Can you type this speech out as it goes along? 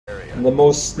The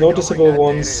most noticeable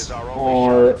ones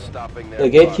are a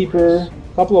Gatekeeper,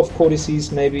 a couple of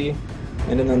Codices maybe,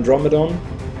 and an Andromedon.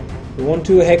 We want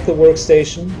to hack the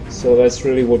workstation, so that's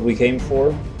really what we came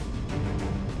for.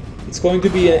 It's going to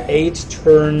be an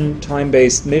 8-turn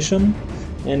time-based mission,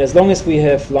 and as long as we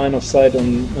have line of sight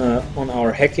on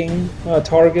our hacking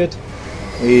target,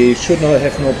 we should not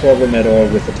have no problem at all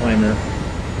with the timer.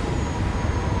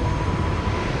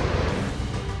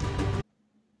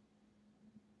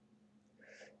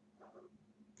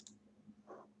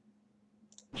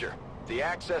 The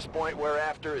access point we're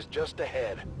after is just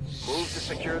ahead. Move to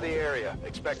secure the area.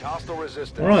 Expect hostile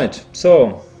resistance. Alright,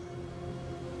 so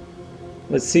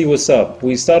let's see what's up.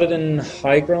 We started in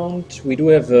high ground. We do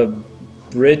have a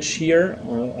bridge here,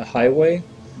 a highway,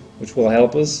 which will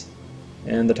help us.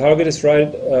 And the target is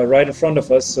right in front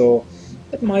of us, so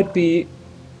it might be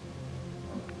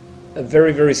a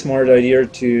very, very smart idea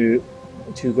to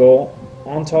go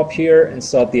on top here and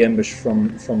start the ambush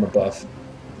from above.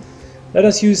 Let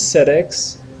us use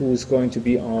ZX, who is going to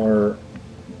be our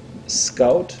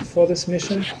scout for this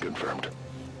mission. Position confirmed.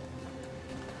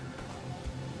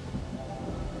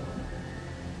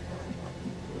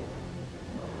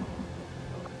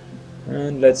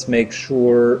 And let's make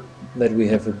sure that we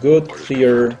have a good,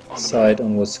 clear sight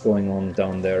on what's going on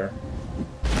down there.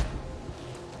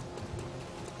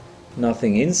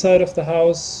 Nothing inside of the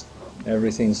house.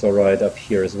 Everything's alright up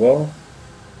here as well.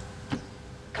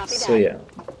 So yeah.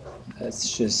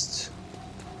 Let's just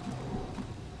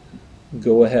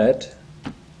go ahead.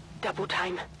 Double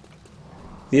time.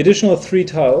 The additional 3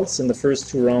 tiles in the first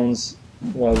 2 rounds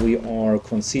while we are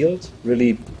concealed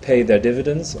really pay their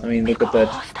dividends. I mean, look at that.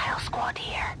 Hostile squad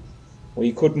here.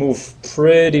 We could move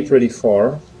pretty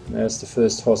far. There's the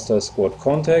first hostile squad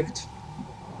contact.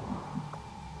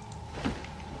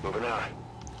 Moving on.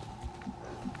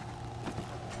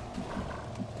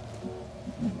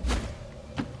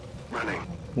 Running.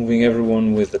 Moving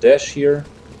everyone with the dash here.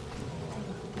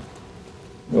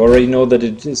 We already know that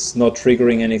it is not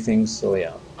triggering anything, so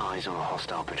yeah. Eyes on a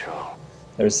hostile patrol.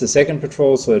 There's the second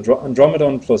patrol, so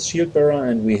Andromedon plus Shield Bearer,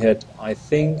 and we had, I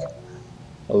think,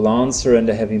 a Lancer and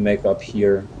a Heavy Mech up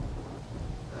here.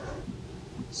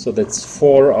 So that's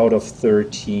 4 out of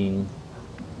 13.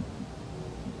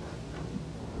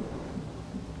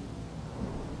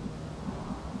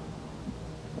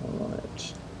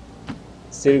 Alright.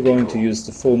 Still going to use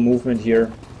the full movement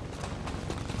here.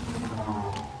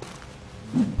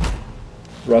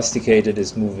 Rusticated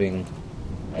is moving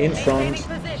in front.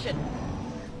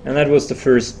 And that was the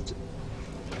first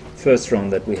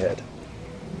round that we had.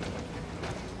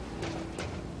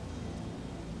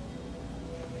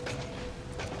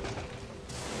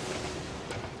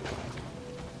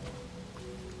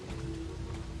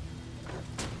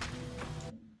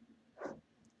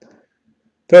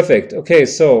 Perfect. Okay,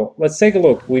 so let's take a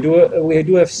look. We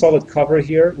do have solid cover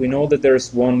here. We know that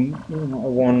there's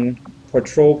one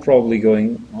patrol probably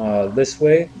going this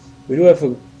way. We do have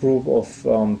a group of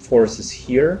forces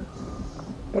here,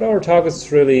 but our target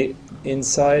is really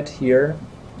inside here,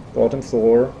 bottom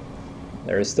floor.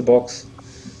 There is the box.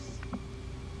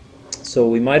 So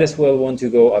we might as well want to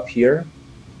go up here,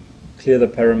 clear the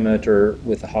perimeter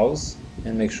with the house,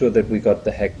 and make sure that we got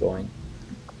the hack going.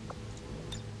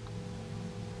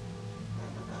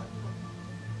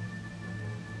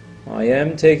 I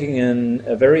am taking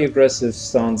a very aggressive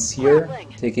stance here,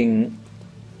 taking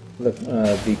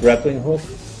the grappling hook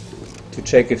to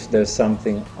check if there's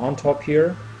something on top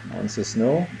here. Answer is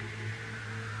no.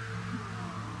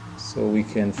 So we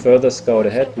can further scout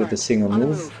ahead with a single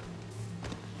move.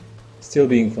 Still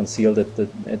being concealed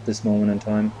at this moment in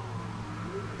time.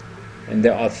 And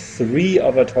there are 3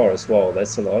 avatars. Wow,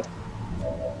 that's a lot.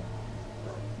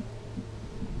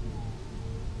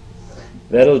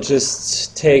 That'll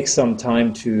just take some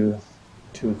time to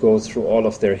go through all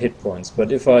of their hit points.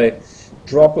 But if I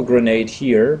drop a grenade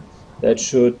here, that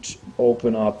should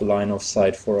open up line of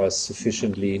sight for us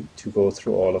sufficiently to go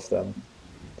through all of them.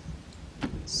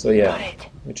 So yeah,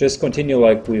 we just continue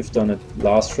like we've done it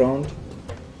last round.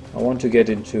 I want to get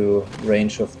into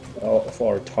range of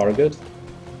our target.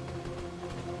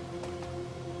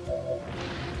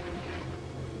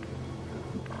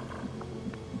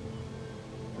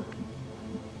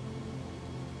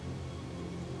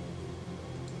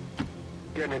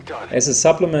 As a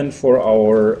supplement for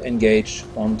our engage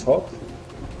on top,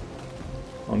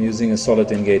 I'm using a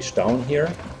solid engage down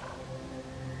here.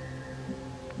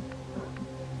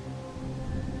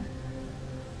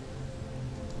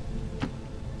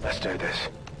 Let's do this.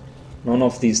 None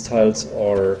of these tiles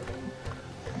are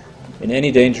in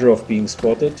any danger of being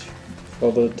spotted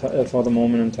for the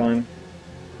moment in time.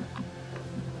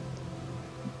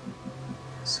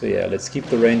 So yeah, let's keep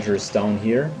the Rangers down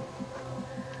here.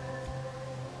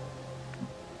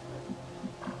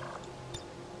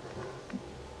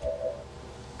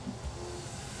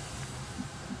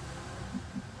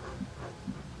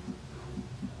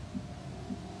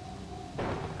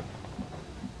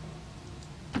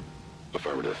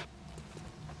 Affirmative.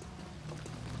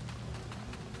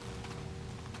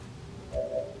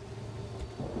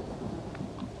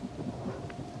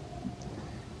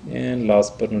 And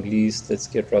last but not least, let's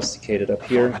get rusticated up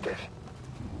here. Affirmative.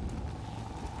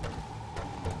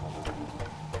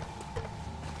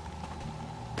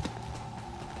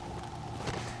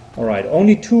 Alright,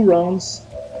 only 2 rounds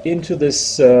into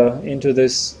this,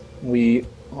 we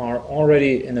are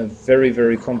already in a very,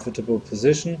 very comfortable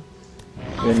position.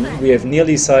 We have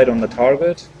nearly sight on the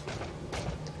target.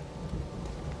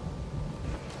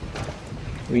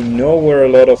 We know where a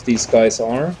lot of these guys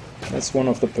are. That's one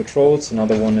of the patrols,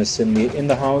 another one is in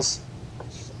the house.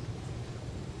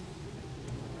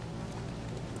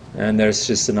 And there's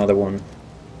just another one.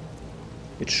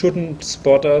 It shouldn't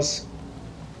spot us.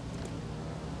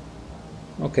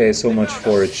 Okay, so much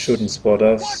for it shouldn't spot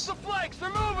us.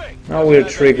 Now we're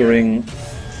triggering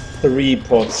 3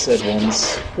 pods at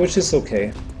once, which is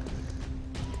okay.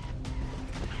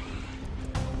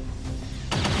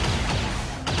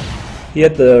 He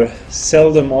had the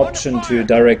seldom option to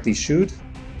directly shoot,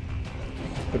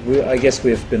 but I guess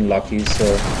we have been lucky. So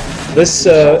this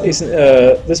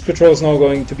this patrol is now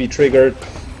going to be triggered,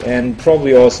 and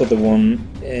probably also the one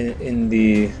in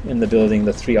the building,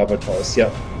 the 3 avatars.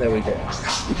 Yeah, there we go.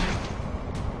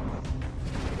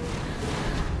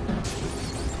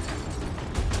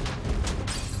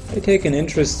 I take an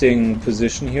interesting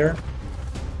position here.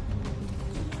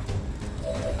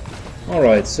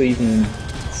 Alright, so even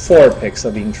 4 packs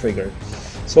are being triggered.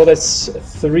 So that's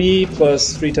 3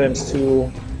 plus 3 times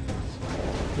 2.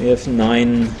 We have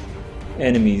 9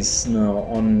 enemies now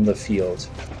on the field.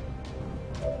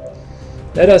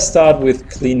 Let us start with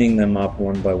cleaning them up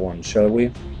one by one, shall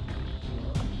we?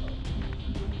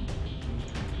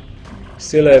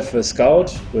 Still have a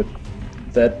scout, but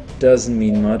that doesn't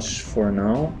mean much for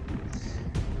now.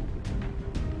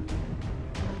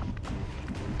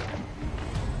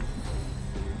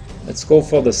 Let's go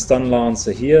for the stun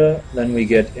lancer here. Then we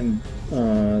get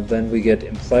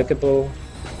implacable,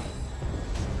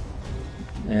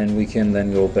 and we can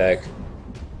then go back.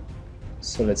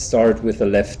 So let's start with the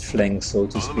left flank, so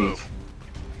to speak.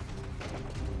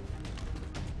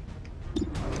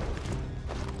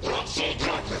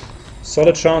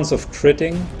 Solid chance of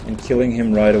critting and killing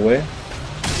him right away.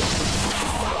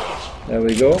 There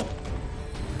we go.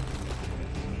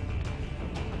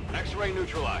 X-ray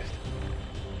neutralized.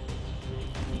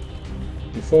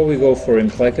 Before we go for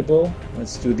implacable,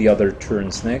 let's do the other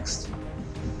turns next.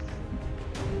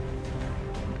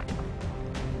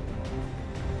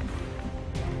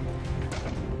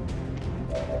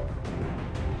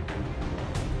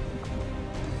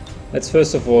 Let's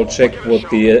first of all check what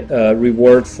the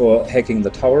reward for hacking the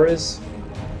tower is.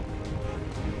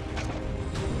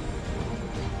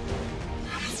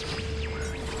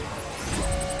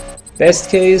 Best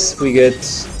case, we get...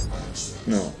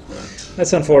 no.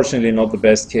 That's unfortunately not the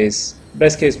best case.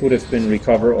 Best case would have been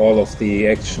recover all of the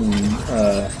action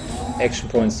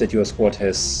points that your squad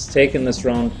has taken this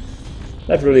round.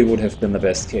 That really would have been the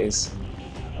best case.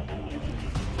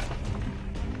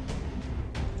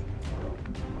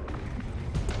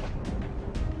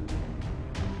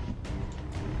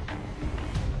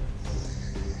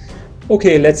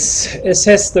 Okay, let's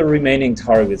assess the remaining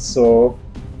targets. So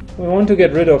we want to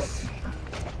get rid of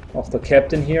the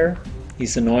captain here.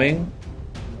 He's annoying.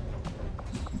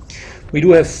 We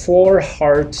do have 4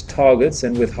 hard targets,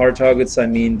 and with hard targets I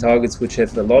mean targets which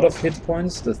have a lot of hit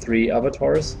points, the 3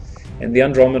 avatars, and the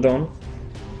Andromedon.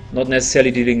 Not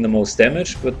necessarily dealing the most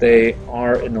damage, but they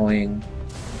are annoying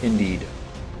indeed.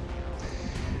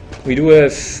 We do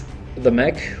have the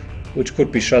mech, which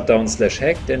could be shut down /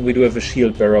 hacked, and we do have a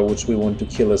shield bearer which we want to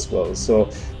kill as well. So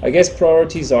I guess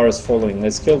priorities are as following.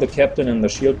 Let's kill the captain and the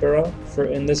shield bearer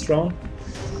in this round.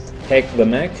 Hack the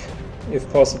mech if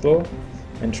possible,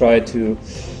 and try to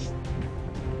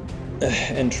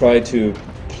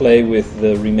play with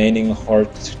the remaining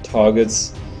hard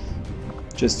targets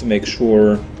just to make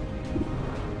sure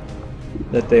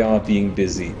that they are being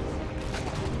busy.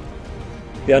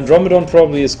 The Andromedon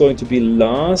probably is going to be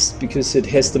last because it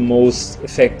has the most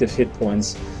effective hit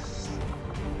points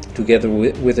together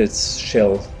with its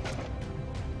shell.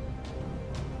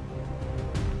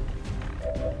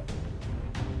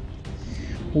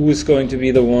 Who is going to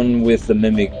be the one with the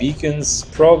mimic beacons?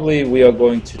 Probably we are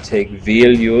going to take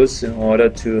Velius in order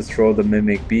to throw the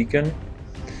mimic beacon.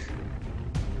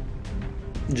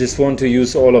 just want to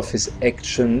use all of his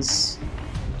actions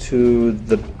to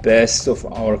the best of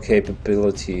our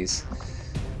capabilities.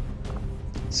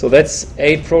 So that's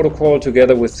aid protocol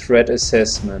together with threat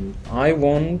assessment. I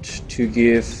want to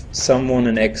give someone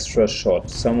an extra shot,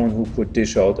 someone who could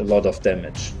dish out a lot of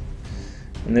damage.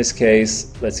 In this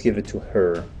case, let's give it to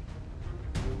her.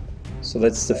 So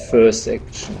that's the first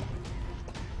action.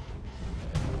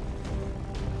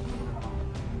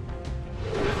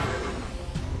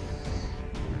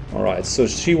 Alright, so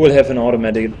she will have an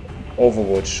automatic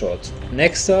overwatch shot.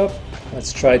 Next up,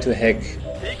 let's try to hack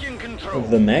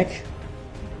the mech.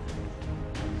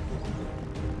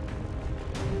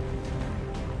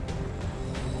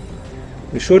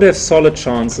 We should have solid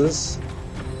chances.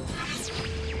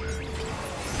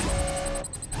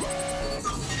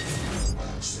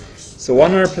 So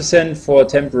 100% for a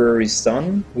temporary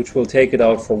stun, which will take it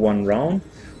out for 1 round.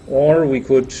 Or we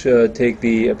could take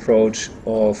the approach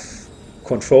of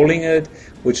controlling it,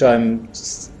 which I'm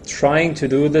trying to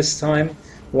do this time.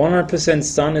 100%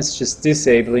 stun is just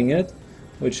disabling it,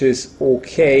 which is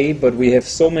okay, but we have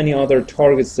so many other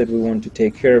targets that we want to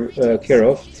take care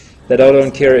of, that I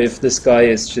don't care if this guy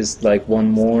is just like one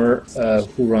more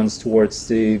who runs towards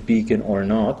the beacon or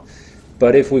not.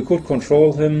 But if we could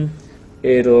control him,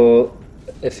 it'll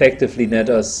effectively net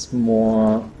us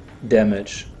more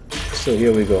damage. So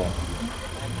here we go.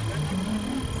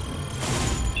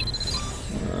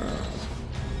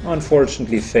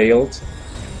 Unfortunately failed.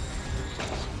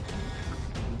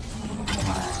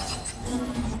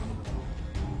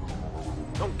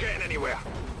 Don't get anywhere.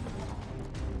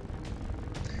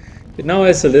 It now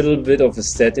has a little bit of a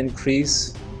stat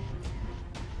increase.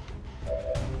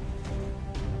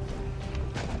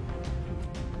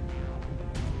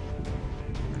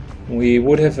 We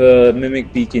would have a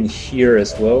mimic beacon here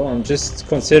as well. I'm just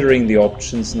considering the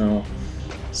options now.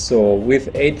 So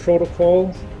with aid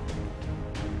protocol,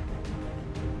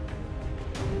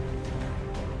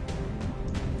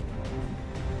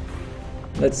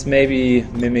 let's maybe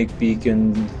mimic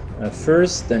beacon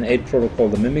first, then aid protocol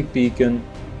the mimic beacon,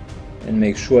 and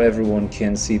make sure everyone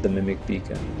can see the mimic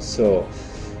beacon. So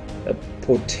a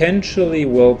potentially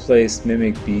well-placed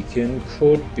mimic beacon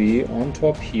could be on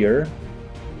top here.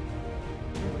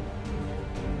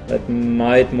 That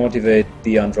might motivate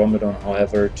the Andromedon,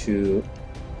 however, to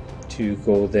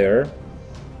go there.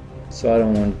 So I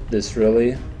don't want this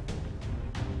really.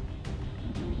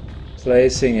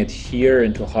 Placing it here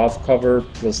into half cover,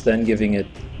 plus then giving it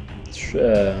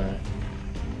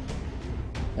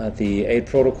the aid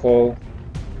protocol.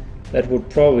 That would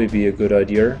probably be a good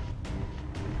idea.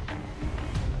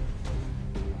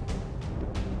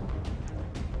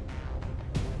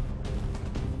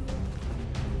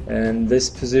 And this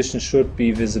position should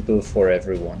be visible for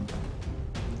everyone.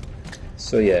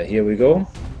 So yeah, here we go.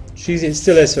 She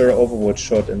still has her overwatch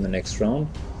shot in the next round.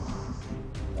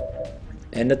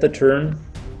 End at the turn.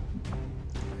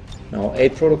 Now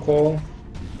aid protocol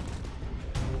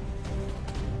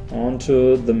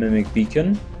onto the mimic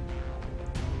beacon.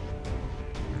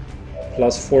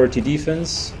 Plus 40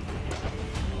 defense.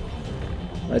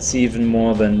 That's even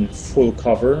more than full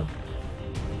cover.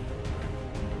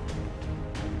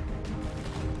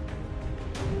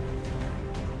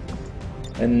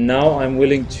 And now I'm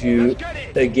willing to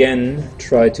again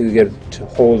try to get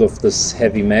hold of this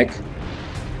heavy mech.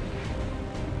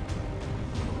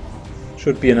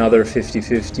 Should be another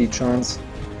 50-50 chance.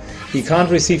 He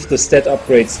can't receive the stat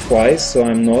upgrades twice, so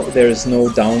there is no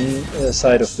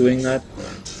downside of doing that.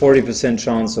 40%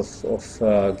 chance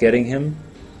of getting him.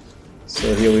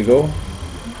 So here we go.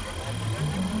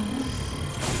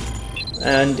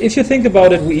 And if you think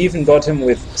about it, we even got him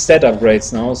with stat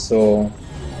upgrades now, so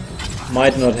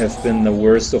might not have been the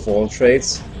worst of all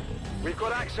trades. We've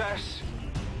got access.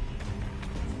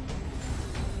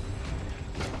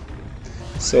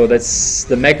 So that's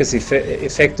the mech is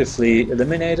effectively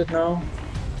eliminated now.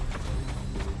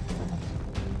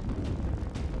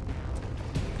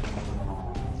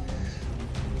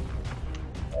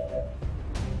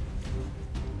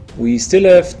 We still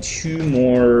have 2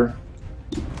 more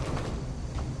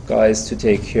guys to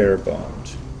take care about.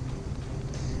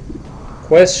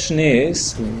 Question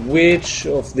is, which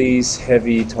of these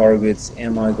heavy targets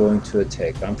am I going to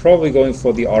attack? I'm probably going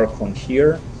for the Archon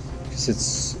here,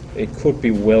 because it could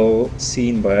be well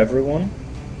seen by everyone.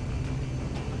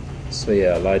 So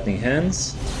yeah, lightning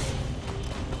hands.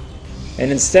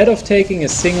 And instead of taking a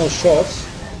single shot,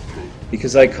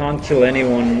 because I can't kill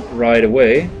anyone right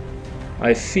away,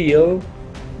 I feel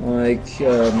like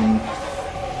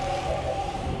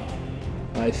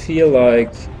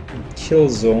kill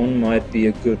zone might be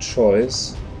a good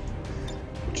choice.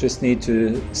 Just need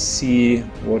to see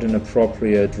what an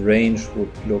appropriate range would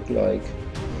look like.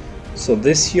 So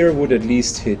this here would at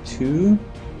least hit 2.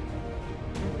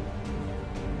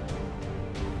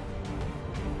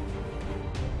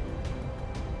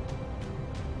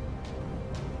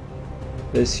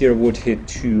 This here would hit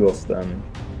 2 of them.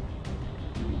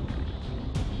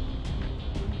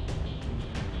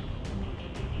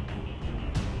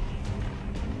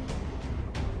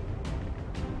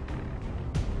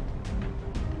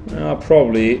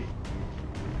 Probably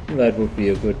that would be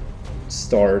a good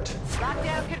start.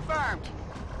 Lockdown confirmed.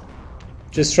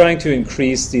 Just trying to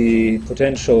increase the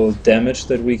potential damage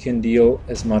that we can deal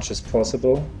as much as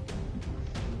possible.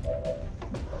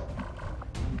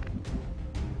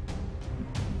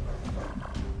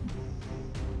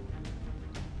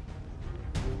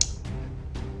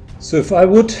 So if I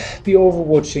would be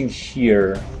overwatching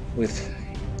here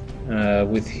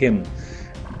with him,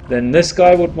 then this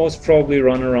guy would most probably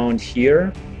run around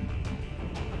here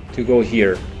to go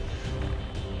here,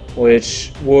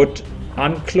 which would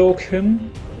uncloak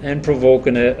him and provoke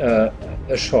a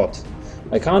shot.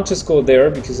 I can't just go there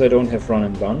because I don't have run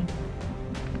and gun.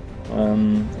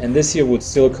 And this here would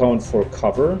still count for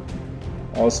cover.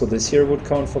 Also this here would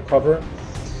count for cover.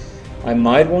 I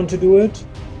might want to do it,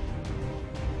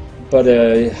 but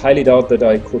I highly doubt that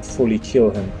I could fully kill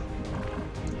him.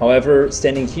 However,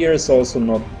 standing here is also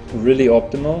not really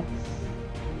optimal.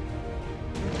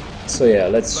 So yeah,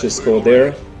 let's just go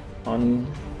there,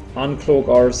 uncloak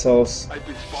ourselves,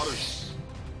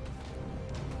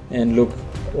 and look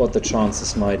what the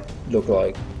chances might look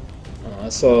like.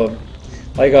 So,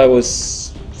 like I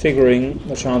was figuring,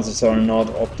 the chances are not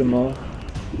optimal.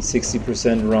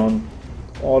 60% around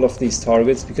all of these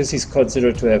targets, because he's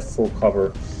considered to have full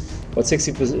cover. But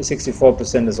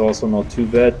 64% is also not too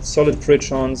bad. Solid crit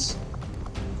chance,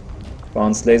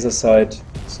 advanced laser sight.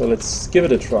 So let's give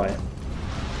it a try.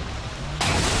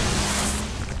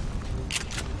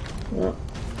 Yeah.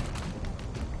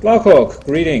 Blackhawk,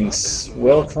 greetings.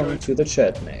 Welcome to the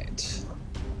chat, mate.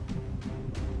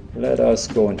 Let us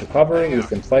go into cover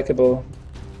with Implacable.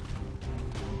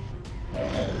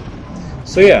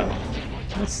 So yeah,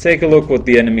 let's take a look what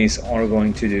the enemies are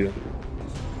going to do.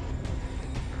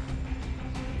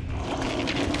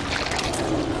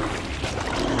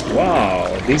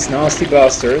 Wow, these nasty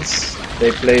bastards.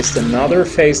 They placed another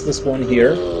faceless one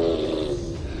here.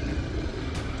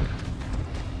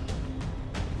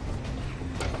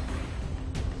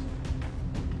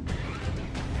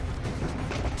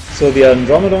 So the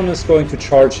Andromedon is going to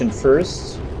charge in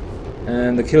first,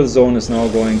 and the kill zone is now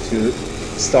going to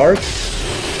start.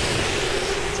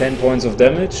 10 points of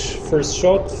damage, first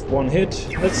shot, 1 hit,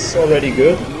 that's already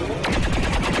good.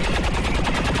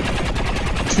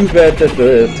 Too bad that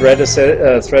the threat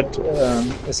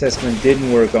assessment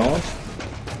didn't work out.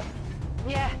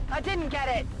 Yeah, I didn't get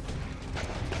it.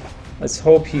 Let's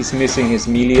hope he's missing his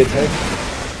melee attack.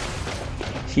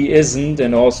 He isn't,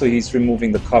 and also he's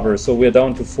removing the cover, so we're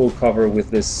down to full cover with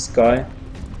this guy.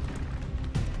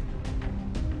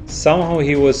 Somehow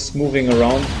he was moving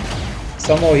around.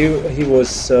 Somehow he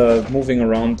was moving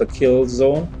around the kill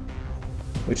zone,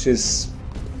 which is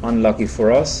unlucky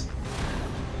for us.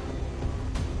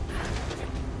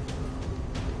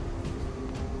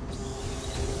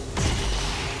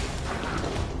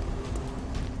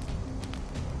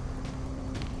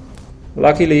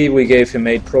 Luckily, we gave him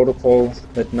 8 protocol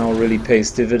that now really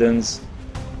pays dividends.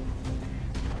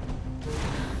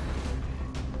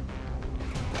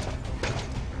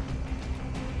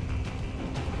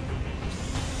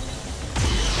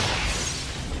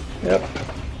 Yep.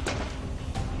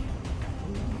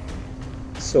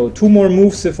 So 2 more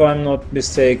moves, if I'm not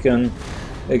mistaken,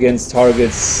 against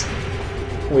targets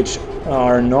which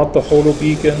are not the holo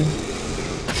beacon.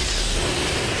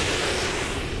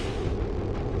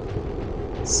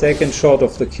 Second shot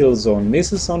of the kill zone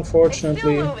misses,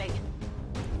 unfortunately.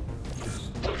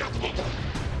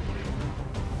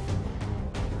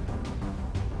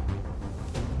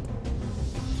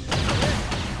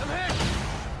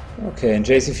 Okay, and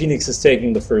JC Phoenix is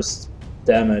taking the first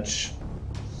damage.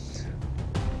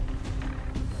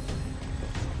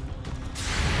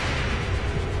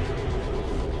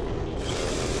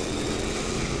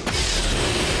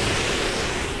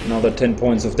 Another 10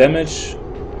 points of damage.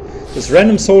 This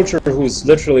random soldier who's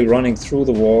literally running through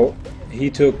the wall, he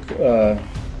took damage,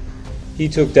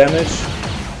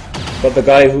 but the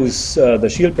guy who's the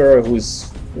shield bearer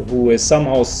who has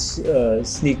somehow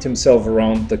sneaked himself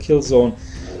around the kill zone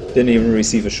didn't even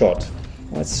receive a shot.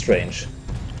 That's strange.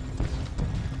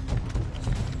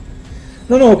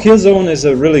 No, Killzone is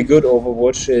a really good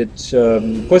Overwatch.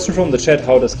 Question from the chat,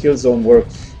 how does Killzone work?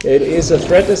 It is a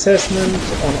threat assessment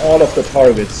on all of the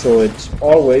targets, so it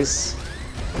always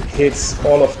hits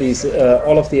all of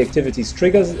the activities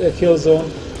triggers a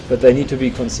Killzone, but they need to be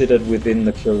considered within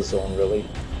the Killzone, really.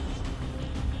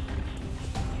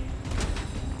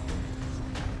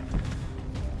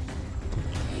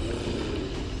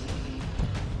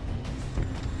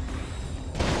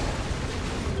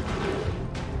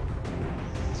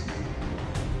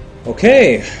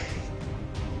 Okay,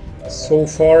 so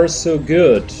far so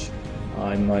good,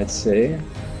 I might say.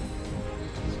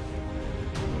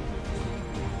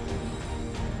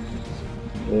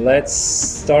 Let's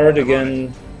start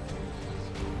again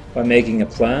by making a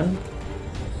plan.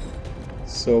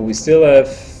 So we still have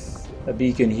a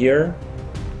beacon here.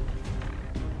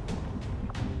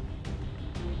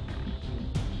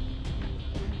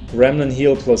 Remnant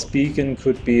heal plus beacon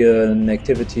could be an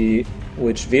activity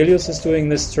which Velius is doing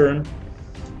this turn.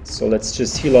 So let's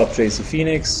just heal up JC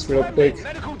Phoenix real quick.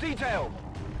 Medical detail.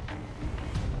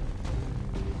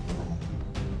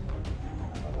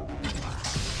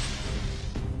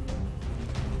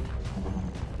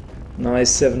 Nice,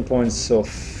 7 points of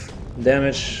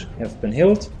damage have been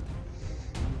healed.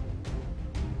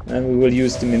 And we will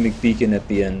use the Mimic Beacon at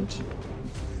the end.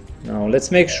 Now let's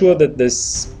make sure that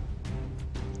this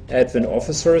Advent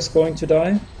officer is going to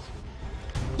die.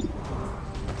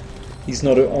 He's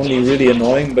not only really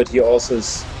annoying, but he also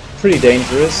is pretty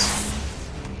dangerous.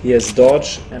 He has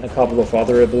dodge and a couple of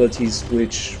other abilities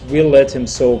which will let him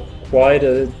soak quite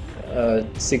a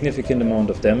significant amount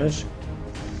of damage.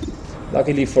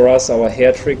 Luckily for us, our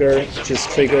hair trigger just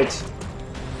triggered.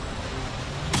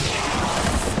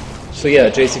 So yeah,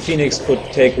 JC Phoenix could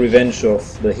take revenge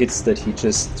of the hits that he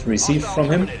just received from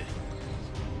him.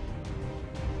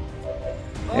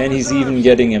 And he's even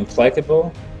getting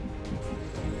implacable,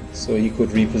 so he could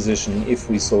reposition if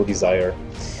we so desire.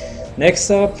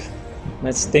 Next up,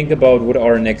 let's think about what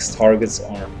our next targets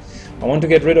are. I want to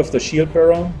get rid of the shield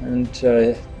bearer, and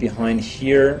behind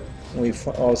here we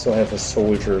also have a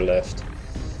soldier left.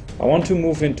 I want to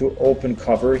move into open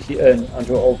cover here,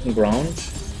 onto open ground,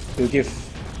 to give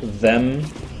them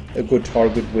a good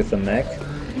target with a mech.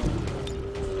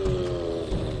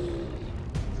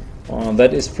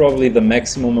 That is probably the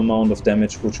maximum amount of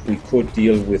damage which we could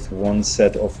deal with one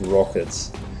set of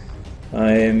rockets.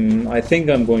 I think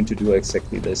I'm going to do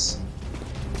exactly this.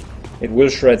 It will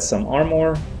shred some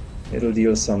armor, it'll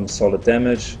deal some solid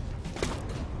damage.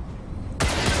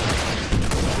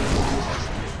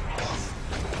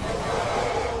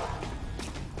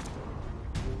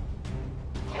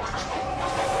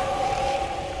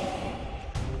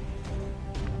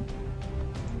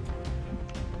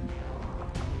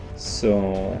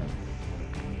 So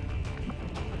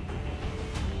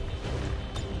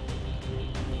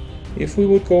if we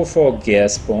would go for a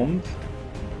gas bomb,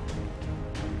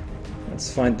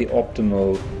 let's find the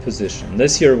optimal position.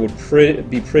 This here would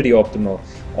be pretty optimal.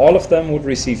 All of them would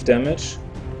receive damage,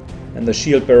 and the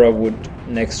shield bearer would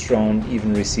next round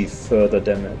even receive further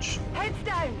damage. Heads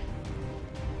down.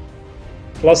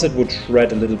 Plus it would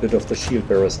shred a little bit of the shield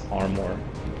bearer's armor.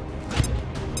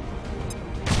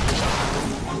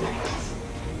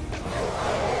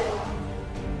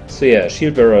 So yeah,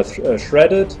 shield bearer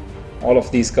shredded. All of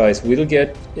these guys will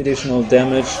get additional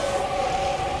damage.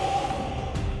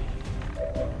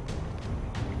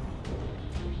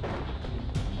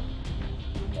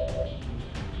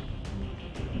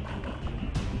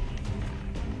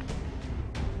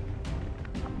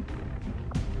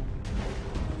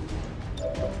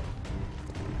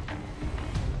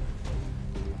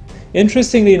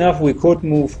 Interestingly enough, we could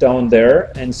move down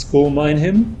there and skull mine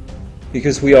him,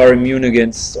 because we are immune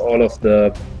against all of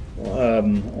the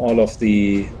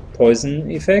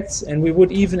poison effects, and we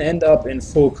would even end up in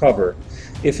full cover.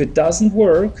 If it doesn't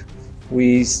work,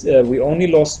 we only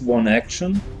lost one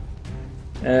action,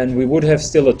 and we would have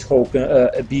still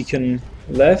a beacon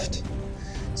left.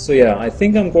 So yeah, I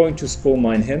think I'm going to skull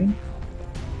mine him.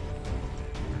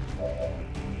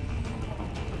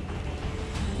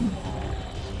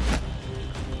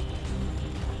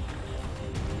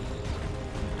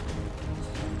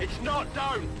 Not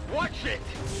down. Watch it.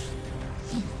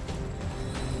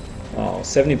 Oh,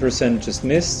 70% just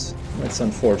missed. That's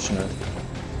unfortunate.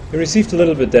 He received a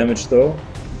little bit damage though.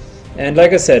 And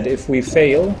like I said, if we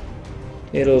fail,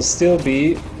 it'll still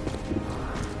be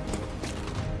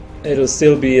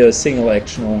a single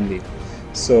action only.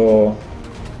 So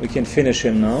we can finish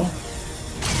him now.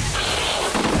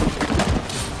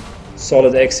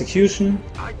 Solid execution.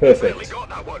 Perfect.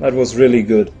 That was really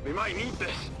good. We might need this.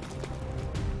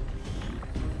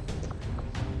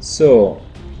 So,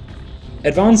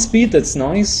 advanced speed, that's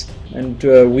nice, and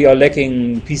we are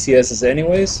lacking PCSs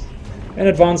anyways, and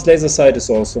advanced laser sight is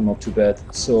also not too bad,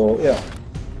 so yeah,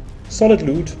 solid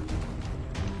loot.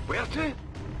 Where to?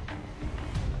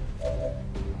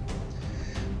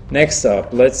 Next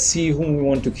up, let's see whom we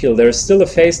want to kill. There's still a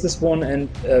faceless one and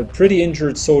a pretty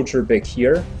injured soldier back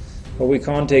here, but we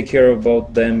can't take care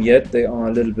about them yet. They are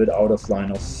a little bit out of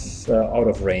line of out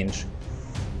of range.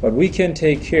 But we can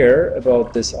take care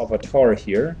about this avatar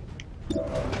here.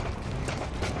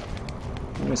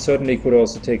 And we certainly could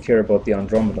also take care about the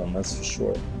Andromedon, that's for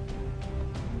sure.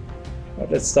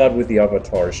 But let's start with the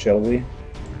avatar, shall we?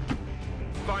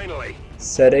 Finally.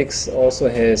 ZX also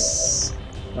has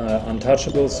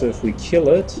untouchable, so if we kill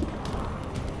it,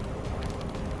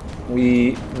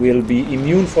 we will be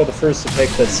immune for the first attack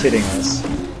that's hitting us.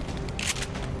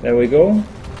 There we go.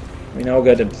 We now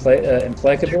got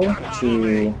implacable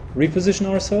to reposition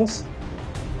ourselves.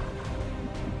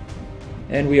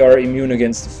 And we are immune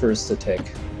against the first attack.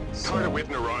 So,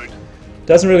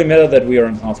 doesn't really matter that we are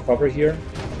in half cover here.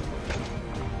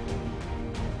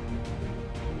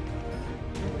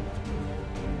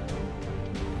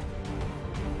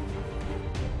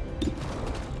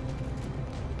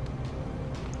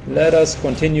 Let us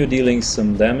continue dealing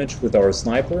some damage with our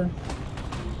sniper.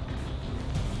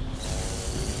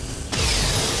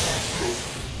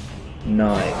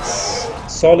 Nice.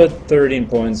 Solid 13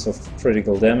 points of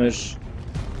critical damage.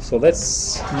 So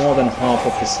that's more than half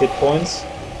of his hit points.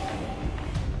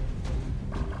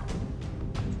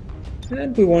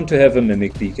 And we want to have a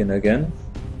mimic beacon again.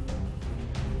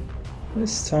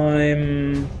 This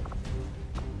time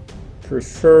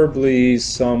preferably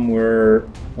somewhere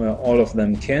where all of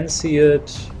them can see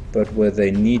it, but where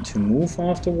they need to move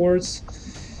afterwards.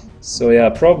 So yeah,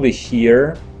 probably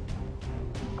here.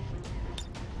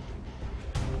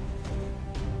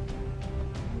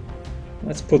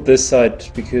 Let's put this side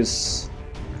because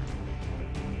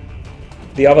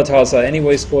the avatars are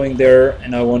anyways going there,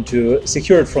 and I want to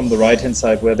secure it from the right hand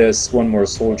side where there's one more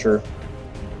soldier.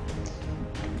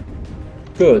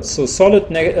 Good, so solid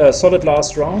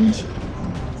last round.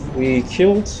 We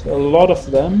killed a lot of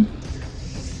them,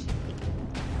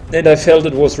 and I felt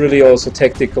it was really also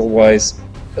tactical wise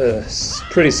a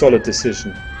pretty solid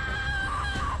decision.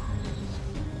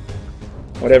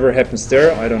 Whatever happens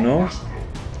there, I don't know.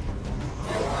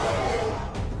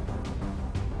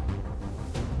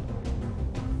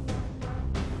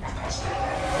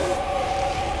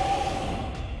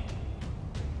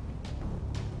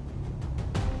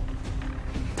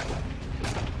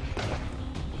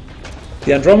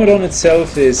 The Andromedon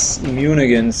itself is immune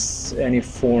against any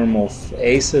form of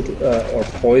acid or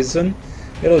poison.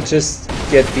 It'll just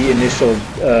get the initial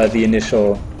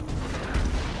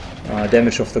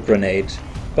damage of the grenade.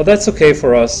 But that's okay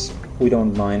for us, we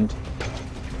don't mind.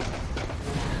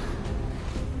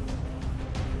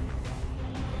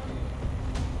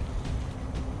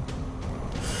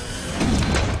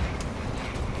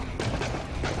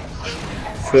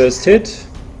 First hit.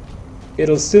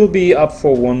 It'll still be up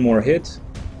for one more hit.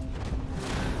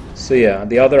 So yeah,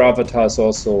 the other avatar is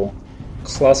also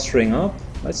clustering up.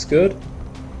 That's good.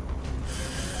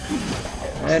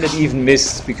 And it even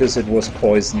missed because it was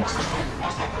poisoned.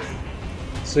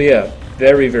 So yeah,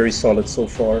 very, very solid so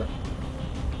far.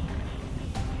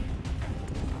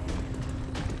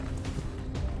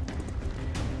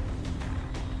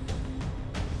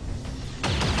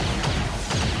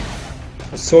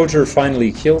 A soldier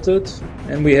finally killed it,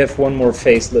 and we have one more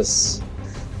faceless,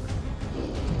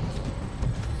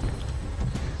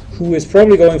 who is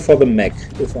probably going for the mech,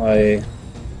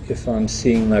 if I'm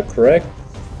seeing that correct.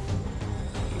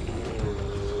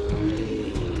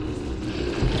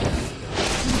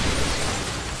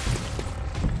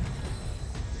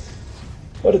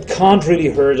 But it can't really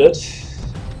hurt it.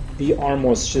 The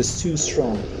armor's just too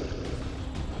strong.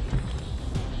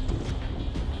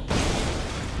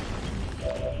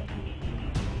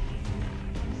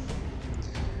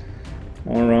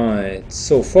 Alright,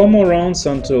 so 4 more rounds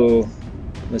until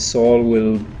this all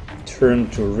will turn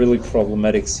to a really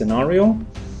problematic scenario.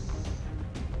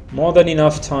 More than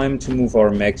enough time to move our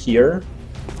mech here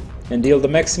and deal the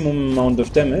maximum amount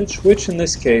of damage, which in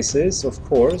this case is, of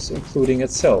course, including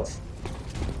itself.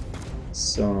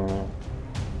 So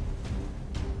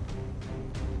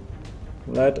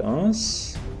let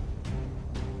us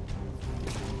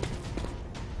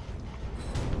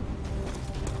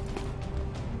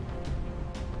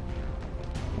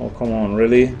oh, come on,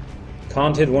 really?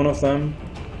 Can't hit one of them?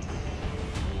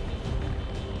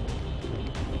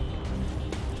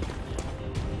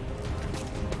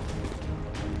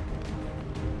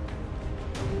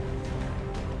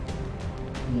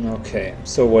 Okay,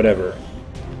 so whatever.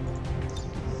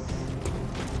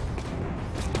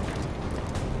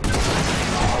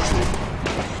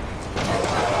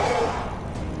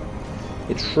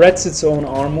 It shreds its own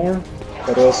armor,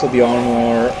 but also the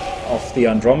armor of the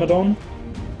Andromedon.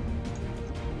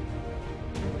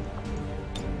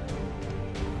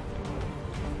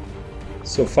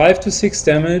 So 5 to 6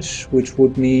 damage, which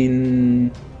would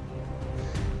mean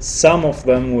some of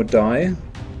them would die,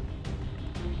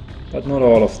 but not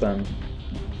all of them.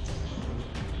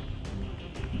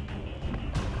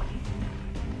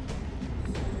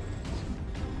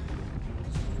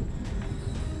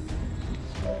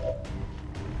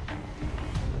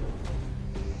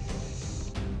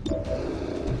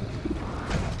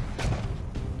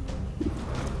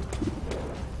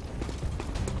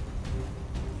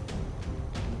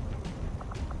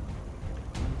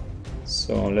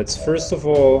 So let's first of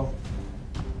all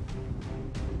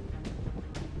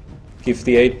give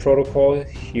the 8 protocol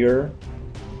here.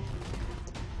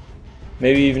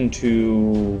 Maybe even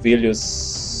to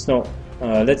Velius. No,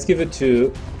 let's give it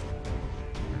to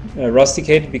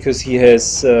Rusticate, because he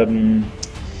has the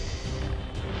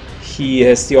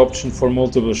option for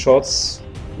multiple shots,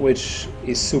 which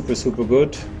is super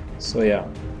good. So yeah,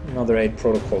 another 8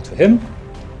 protocol to him,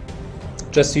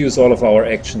 just to use all of our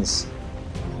actions.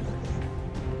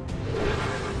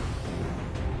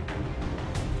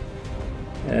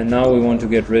 And now we want to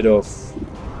get rid of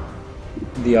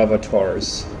the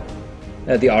avatars,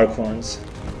 the Archons.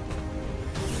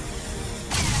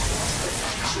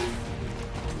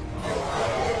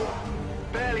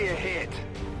 Barely a hit.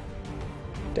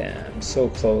 Damn, so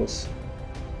close.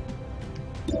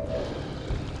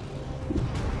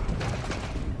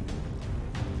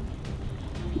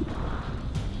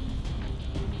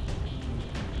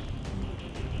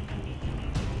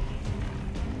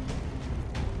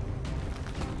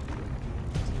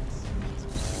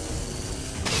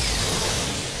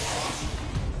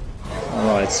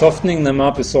 Softening them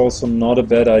up is also not a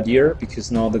bad idea,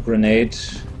 because now the grenade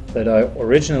that I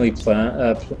originally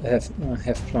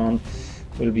have planned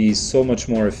will be so much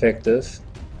more effective.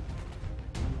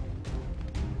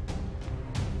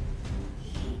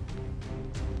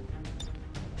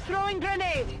 Throwing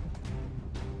grenade.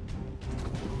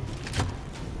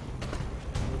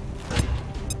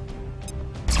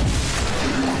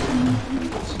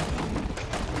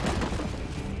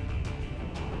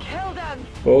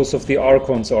 Both of the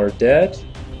Archons are dead.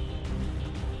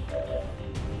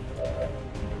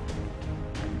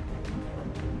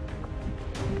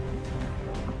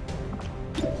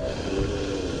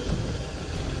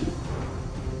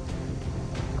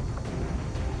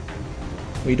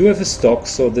 We do have a stock,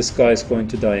 so this guy is going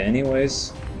to die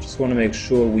anyways. Just want to make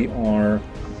sure we are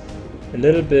a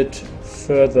little bit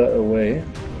further away.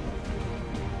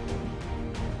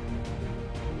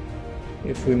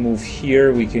 If we move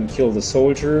here, we can kill the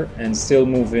soldier and still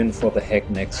move in for the hack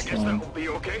next round.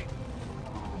 Okay.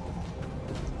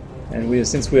 And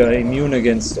since we are immune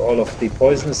against all of the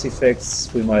poisonous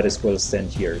effects, we might as well stand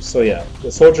here. So yeah,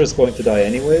 the soldier is going to die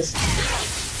anyways.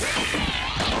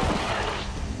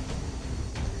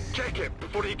 Check it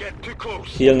before you get too close.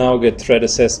 He'll now get threat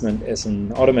assessment as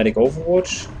an automatic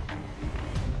overwatch.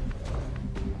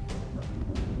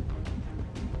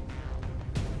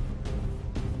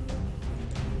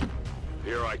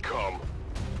 Here I come.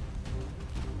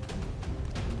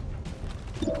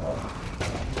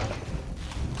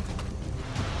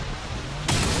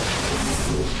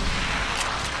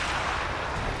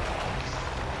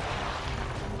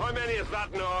 How many is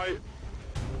that now?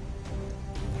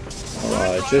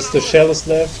 Alright, just the shell is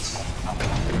left.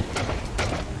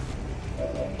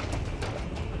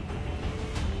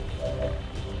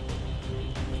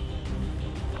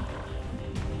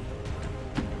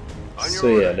 So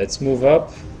yeah, let's move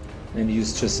up and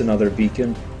use just another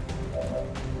beacon.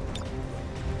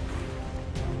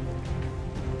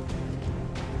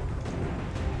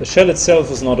 The shell itself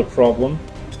is not a problem.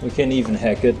 We can even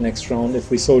hack it next round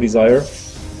if we so desire.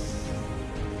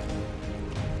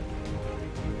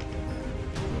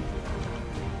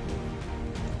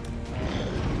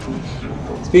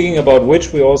 Speaking about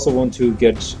which, we also want to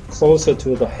get closer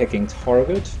to the hacking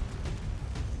target.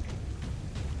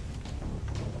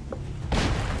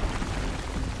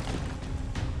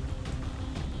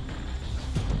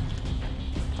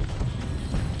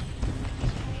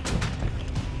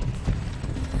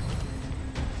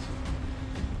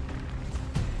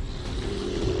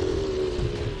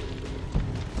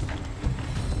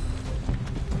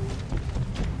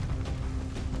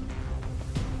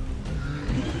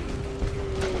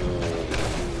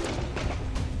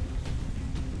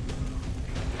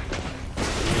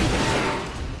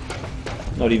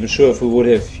 Not even sure if we would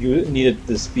have needed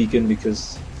this beacon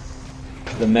because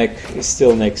the mech is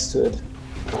still next to it.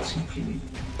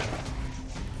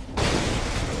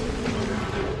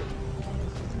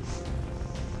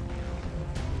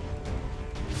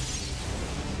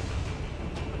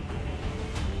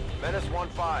 Menace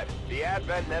 1-5, the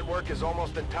Advent network is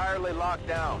almost entirely locked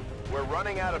down. We're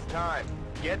running out of time.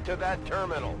 Get to that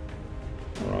terminal.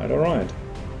 Alright, alright.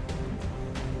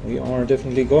 We are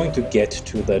definitely going to get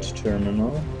to that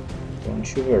terminal.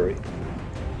 Don't you worry.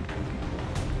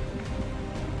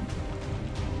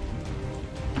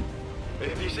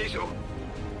 If you say so.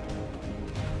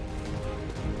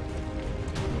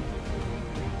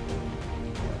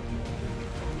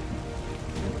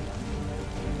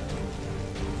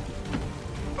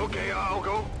 Okay, I'll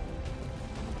go.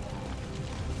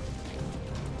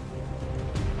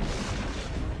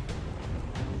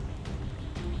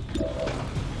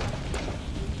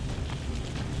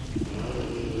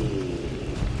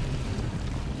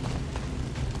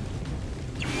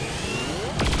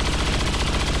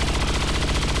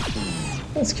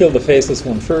 Let's kill the faceless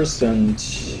one first, and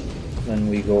then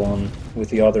we go on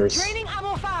with the others. Draining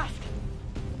ammo fast.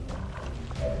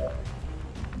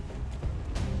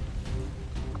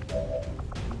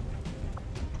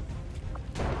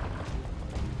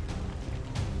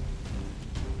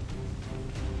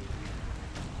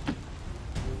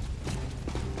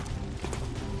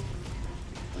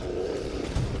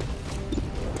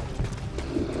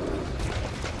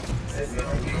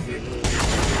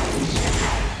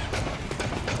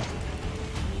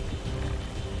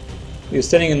 We're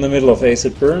standing in the middle of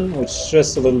acid burn, which is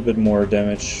just a little bit more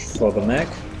damage for the mech.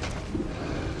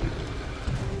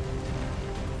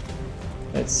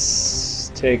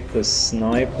 Let's take the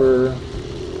sniper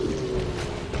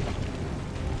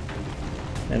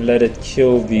and let it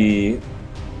kill the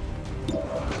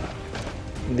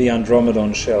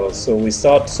Andromedon shell. So we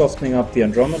start softening up the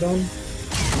Andromedon.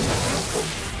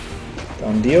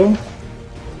 Done deal.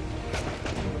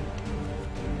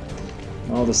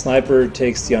 Now the sniper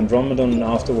takes the Andromedon and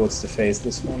afterwards the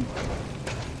faceless one.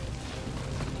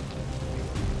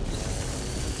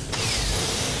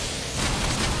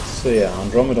 So yeah,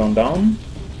 Andromedon down.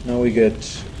 Now we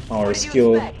get our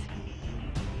skill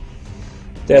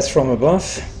Death from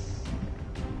Above.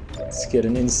 Let's get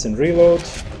an instant reload.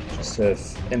 Just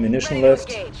have ammunition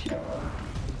left.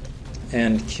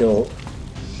 And kill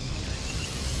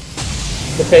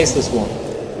the faceless one,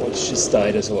 which just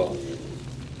died as well.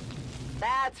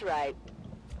 That's right.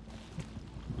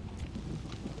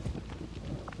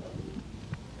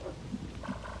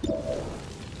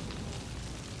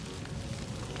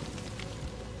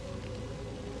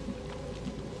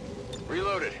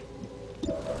 Reloaded.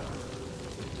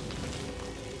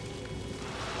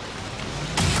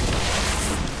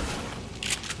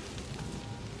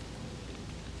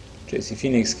 JC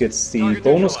Phoenix gets the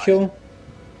bonus kill.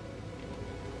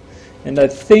 And I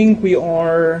think we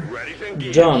are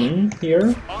done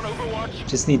here.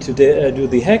 Just need to do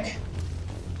the hack.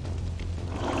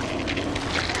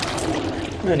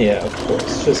 And yeah, of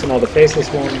course, just another faceless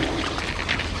one.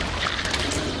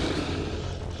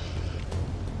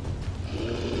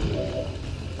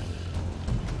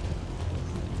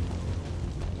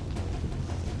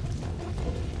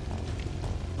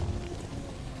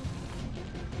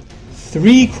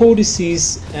 Three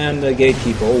codices and a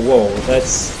gatekeeper. Oh, whoa,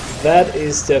 that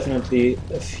is definitely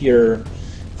a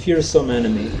fearsome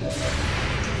enemy.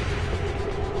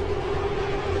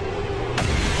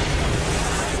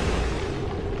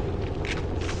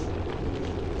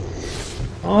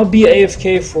 I'll be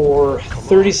AFK for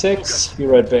 36. Be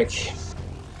right back.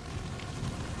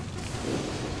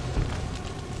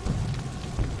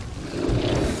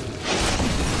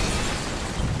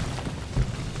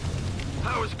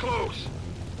 Power's close.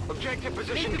 Objective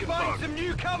position confirmed. Some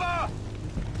new cover.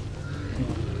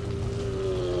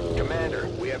 Commander,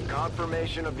 we have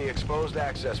confirmation of the exposed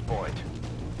access point.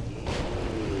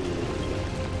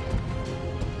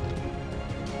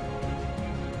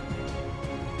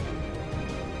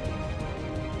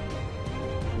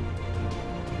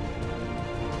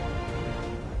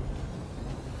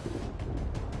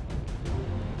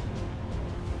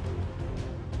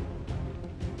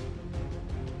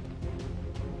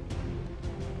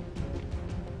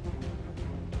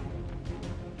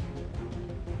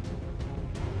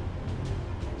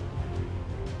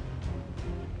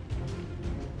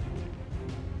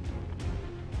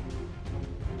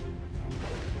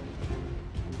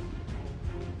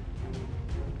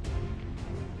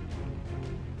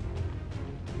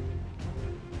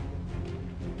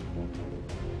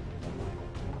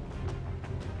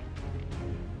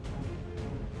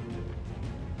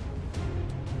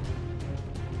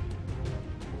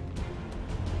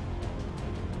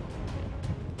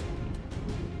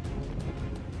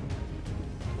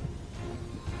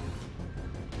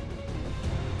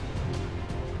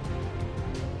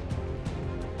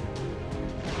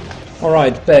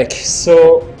 Alright, back.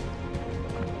 So,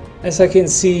 as I can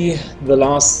see, the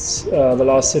last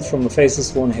hit from the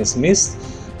Faceless one has missed.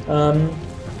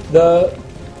 The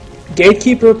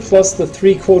Gatekeeper plus the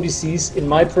 3 codices, in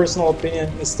my personal opinion,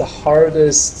 is the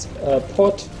hardest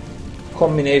pot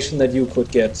combination that you could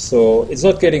get. So it's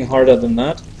not getting harder than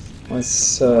that.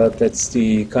 That's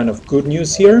the kind of good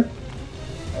news here.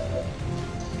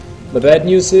 The bad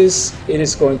news is it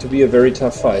is going to be a very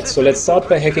tough fight. So let's start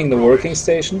by hacking the working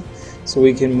station so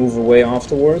we can move away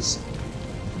afterwards.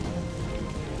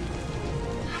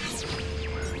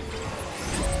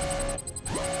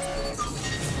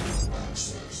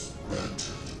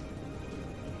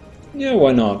 Yeah,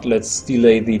 why not? Let's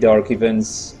delay the dark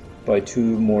events by 2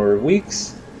 more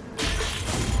weeks.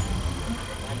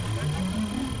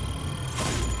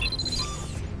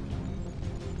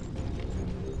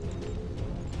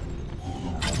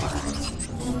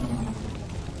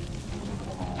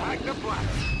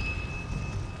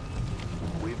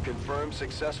 We've confirmed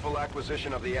successful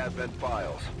acquisition of the Advent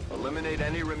files. Eliminate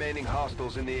any remaining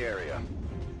hostiles in the area.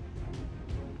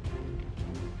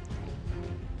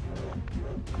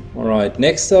 Alright,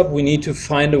 next up we need to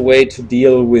find a way to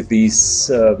deal with these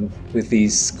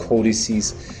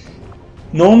codices.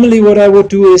 Normally what I would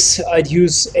do is I'd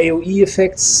use AoE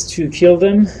effects to kill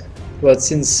them, but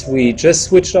since we just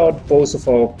switched out both of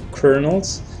our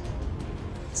kernels,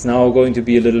 it's now going to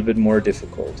be a little bit more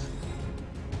difficult.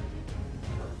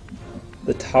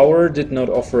 The tower did not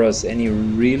offer us any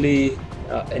real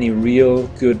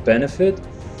good benefit,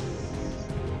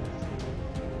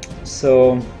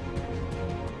 so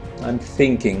I'm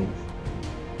thinking,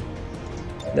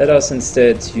 let us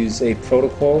instead use a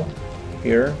protocol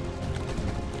here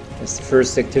as the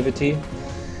first activity. I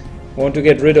want to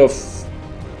get rid of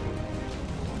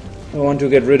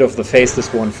the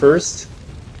Faceless one first,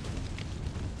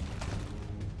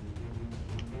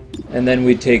 and then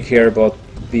we take care about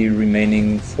the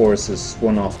remaining forces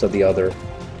one after the other.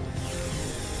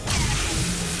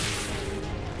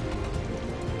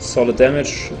 Solid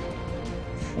damage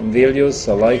from Velius,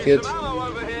 I like it.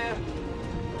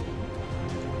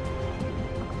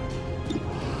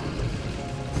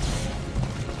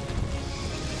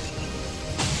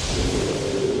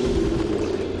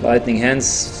 Lightning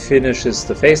Hands finishes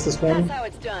the Faceless one. That's how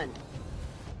it's done.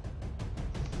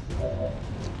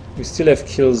 We still have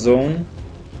Kill Zone,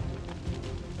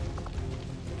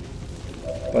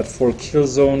 but for Kill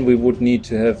Zone we would need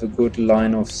to have a good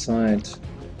line of sight.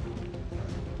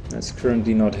 That's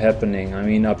currently not happening. I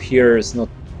mean, up here is not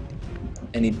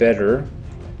any better.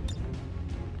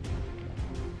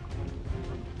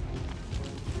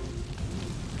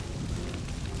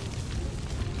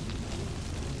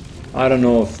 I don't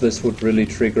know if this would really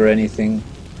trigger anything.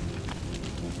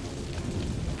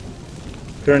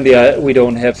 Currently we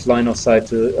don't have line of sight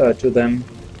to them,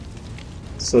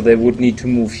 so they would need to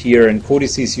move here, and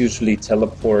codices usually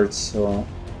teleport, so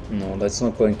no, that's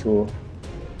not going to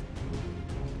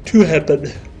happen.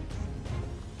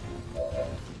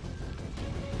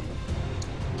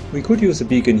 We could use a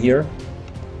beacon here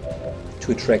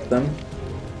to attract them.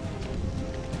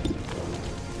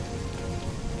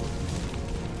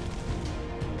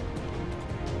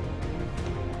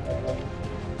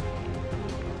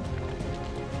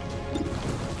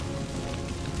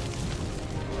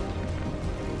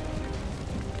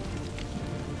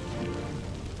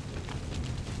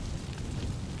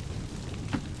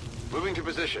 Moving to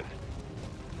position.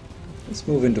 Let's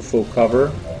move into full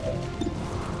cover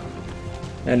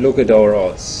and look at our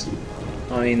odds.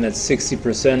 I mean, that's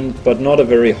 60%, but not a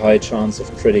very high chance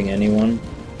of critting anyone.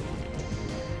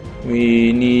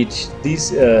 We need these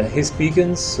his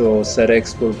beacons, so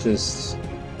ZX will just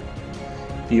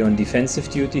be on defensive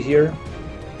duty here.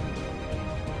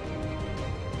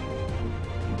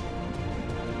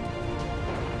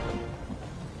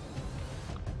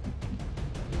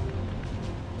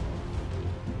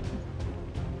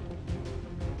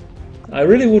 I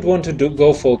really would want to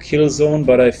go for Kill Zone,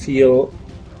 but I feel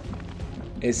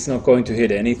it's not going to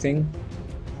hit anything.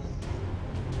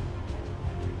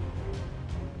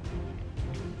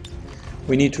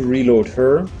 We need to reload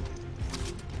her.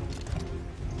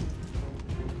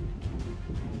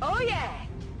 Oh yeah!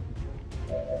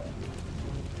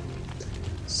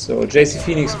 So JC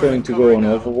Phoenix going to go on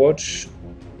Overwatch.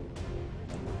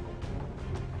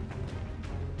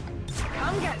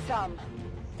 Come get some!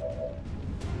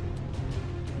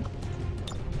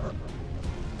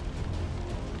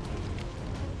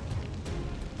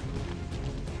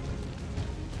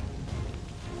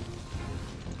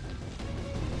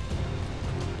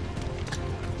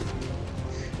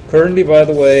 Currently, by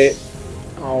the way,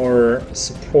 our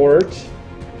support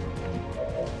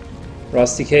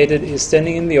Rusticated is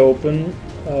standing in the open,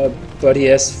 but he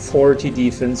has 40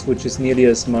 defense, which is nearly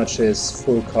as much as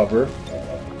full cover.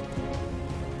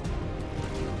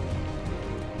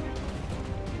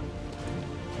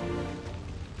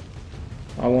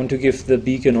 I want to give the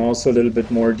beacon also a little bit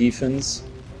more defense.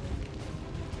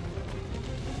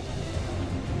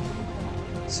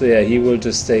 So yeah, he will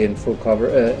just stay in full cover,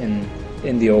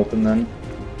 in the open then.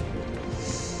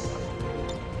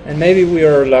 And maybe we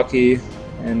are lucky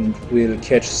and we'll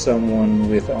catch someone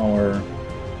with our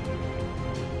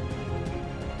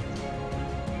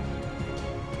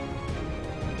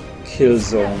kill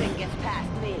zone. Nothing gets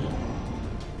past me.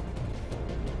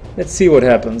 Let's see what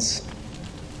happens.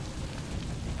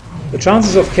 The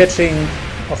chances of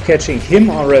catching him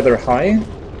are rather high.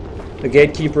 The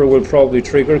gatekeeper will probably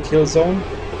trigger kill zone.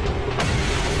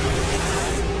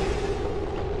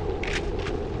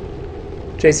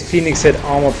 JC Phoenix had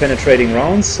armor penetrating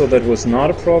rounds, so that was not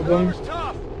a problem.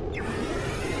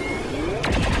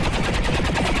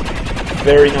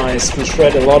 Very nice, we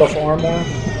shred a lot of armor,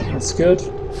 that's good.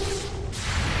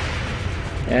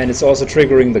 And it's also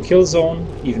triggering the kill zone,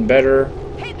 even better.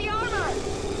 Hit the armor.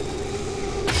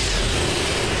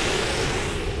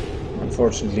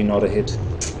 Unfortunately not a hit.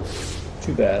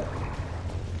 Too bad.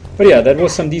 But yeah, that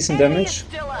was some decent Enemy is damage.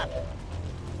 still up.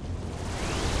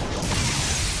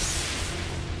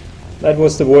 That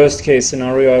was the worst case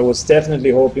scenario. I was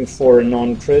definitely hoping for a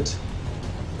non-crit.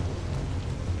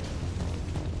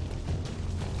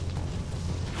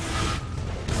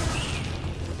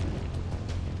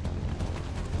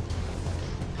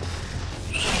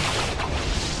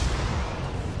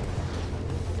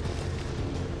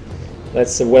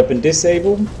 That's a weapon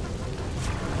disable.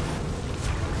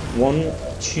 1,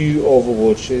 2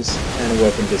 overwatches and a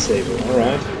weapon disable.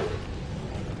 Alright.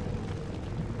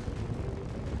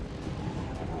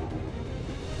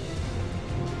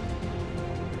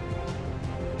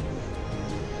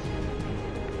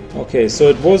 Okay, so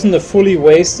it wasn't a fully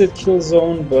wasted kill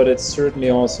zone, but it's certainly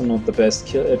also not the best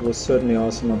kill. It was certainly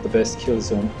also not the best kill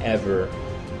zone ever.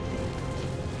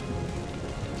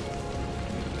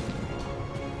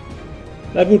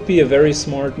 That would be a very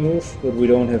smart move, but we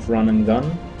don't have run and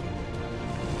gun,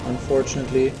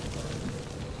 unfortunately.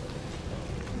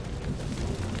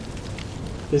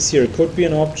 This here could be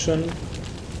an option,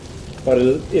 but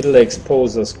it'll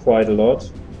expose us quite a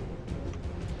lot.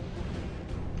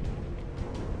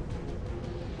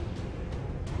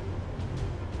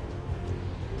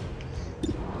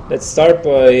 Let's start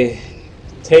by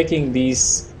taking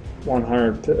these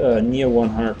 100 near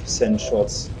 100%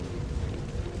 shots.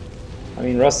 I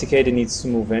mean, Rusticated needs to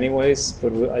move anyways,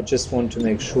 but I just want to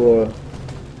make sure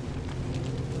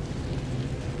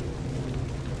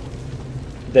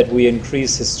that we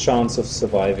increase his chance of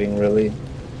surviving, really.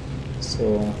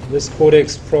 So this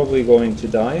Codex is probably going to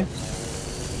die.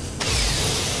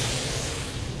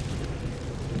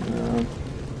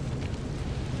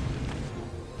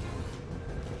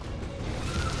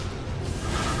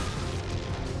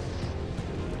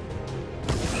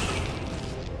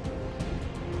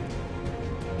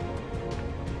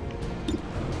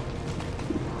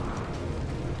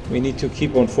 We need to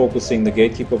keep on focusing the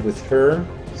gatekeeper with her,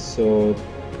 so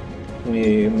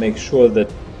we make sure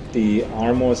that the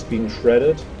armor is being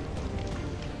shredded.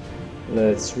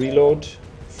 Let's reload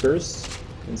first,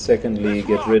 and secondly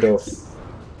get rid of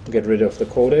the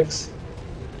Codex.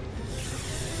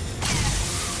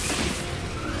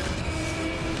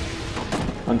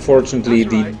 Unfortunately,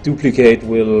 the duplicate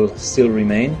will still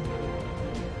remain.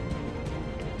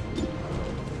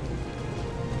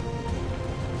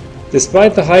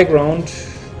 Despite the high ground,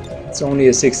 it's only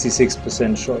a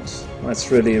 66% shot.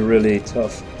 That's really, really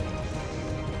tough.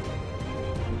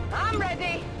 I'm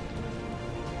ready.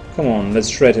 Come on, let's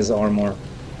shred his armor.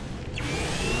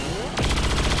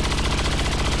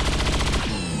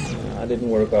 That didn't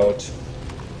work out.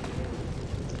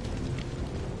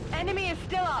 Enemy is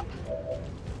still up.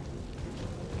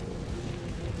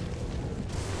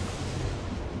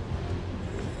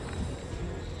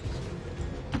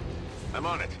 I'm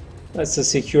on it. That's a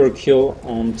secure kill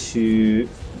onto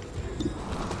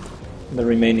the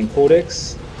remaining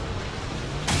Codex.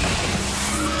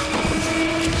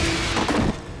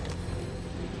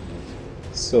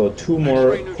 So 2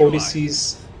 more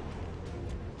codices.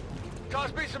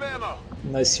 Toss me some ammo.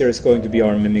 This here is going to be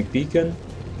our Mimic Beacon.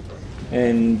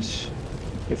 And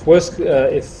if worst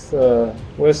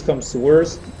comes to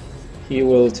worst, he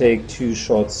will take 2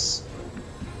 shots.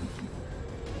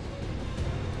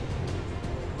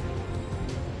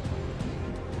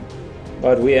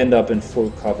 But we end up in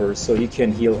full cover, so he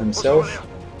can heal himself.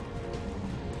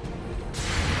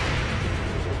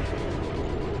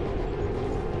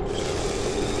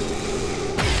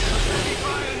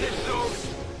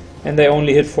 And they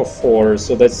only hit for 4,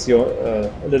 so that's your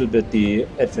a little bit the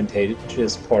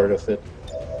advantageous part of it.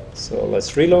 So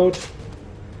let's reload.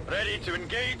 Ready to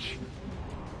engage?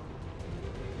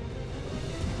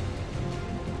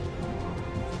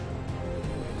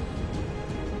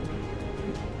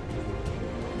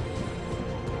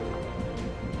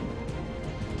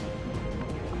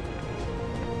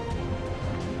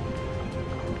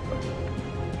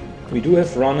 We do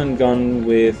have run and gun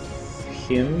with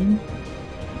him.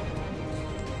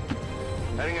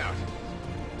 Heading out.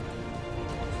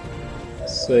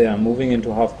 So yeah, moving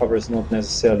into half cover is not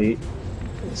necessarily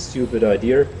a stupid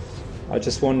idea. I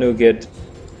just want to get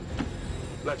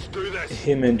Let's do this.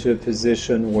 him into a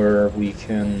position where we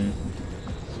can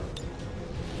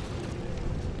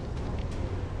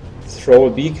throw a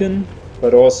beacon,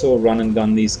 but also run and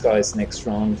gun these guys next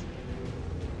round.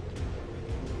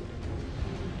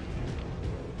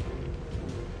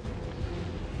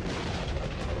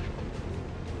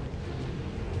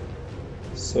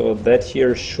 So that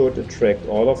here should attract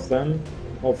all of them.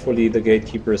 Hopefully the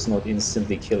gatekeeper is not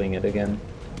instantly killing it again.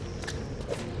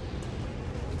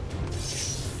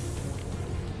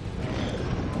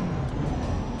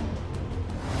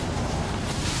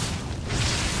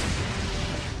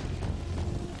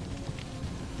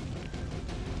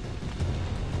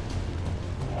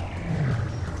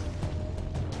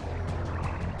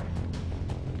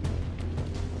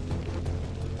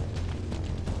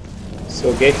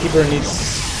 So gatekeeper needs...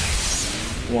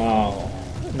 Wow,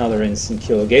 another instant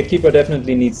kill. Gatekeeper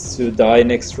definitely needs to die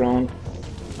next round.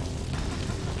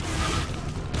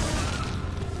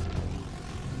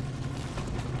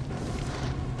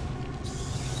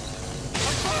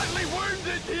 I'm badly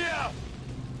wounded here.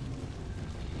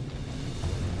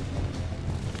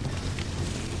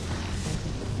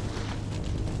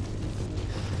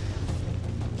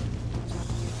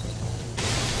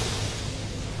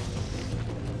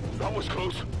 That was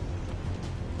close.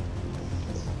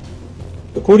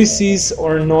 The Codices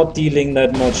are not dealing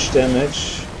that much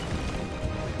damage.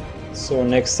 So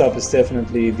next up is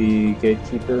definitely the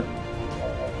gatekeeper.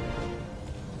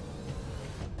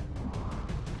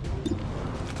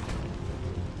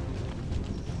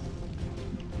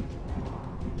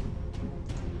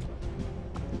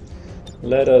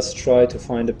 Let us try to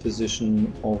find a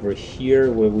position over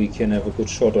here where we can have a good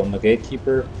shot on the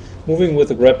gatekeeper. Moving with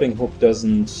the grappling hook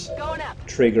doesn't Going up.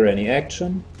 trigger any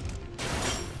action.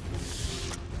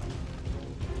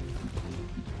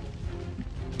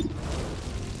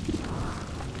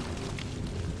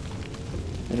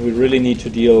 And we really need to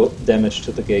deal damage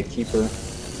to the gatekeeper.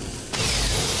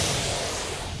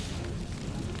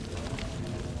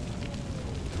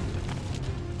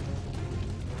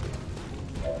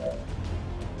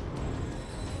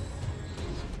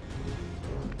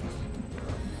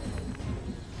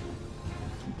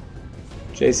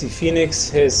 JC Phoenix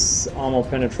has armor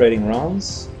penetrating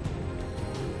rounds,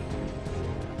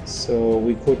 so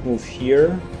we could move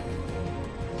here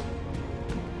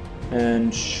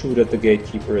and shoot at the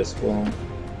gatekeeper as well.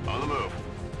 On the move.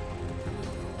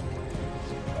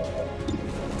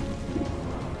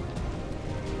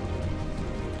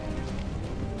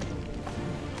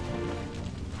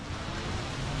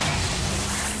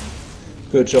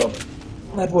 Good job.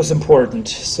 That was important.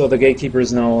 So the gatekeeper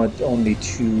is now at only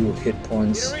 2 hit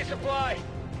points. Need a resupply.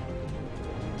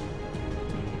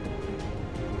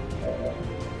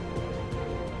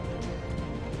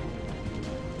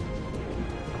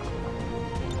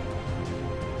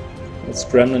 Let's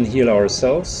gremlin heal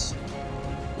ourselves.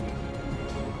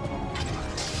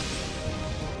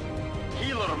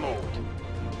 Healer mode.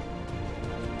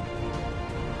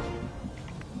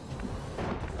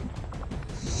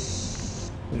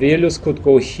 Velus could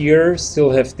go here, still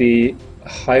have the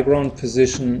high ground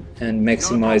position and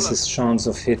maximize his chance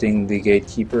of hitting the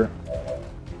gatekeeper.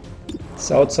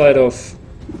 It's outside of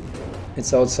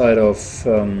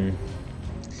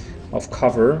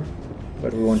cover,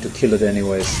 but we want to kill it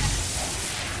anyways.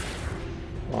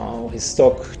 Wow, his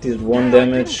stock did 1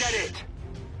 damage.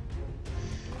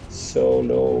 So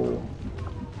low.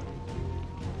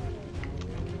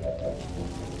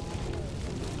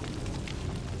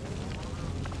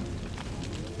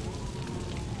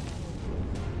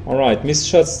 Alright, missed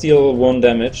shots deal 1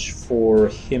 damage for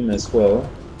him as well.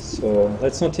 So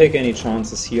let's not take any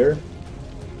chances here,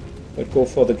 but go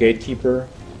for the gatekeeper.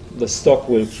 The stock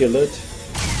will kill it.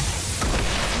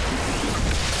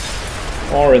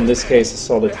 Or in this case a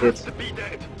solid hit,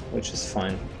 which is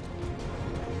fine.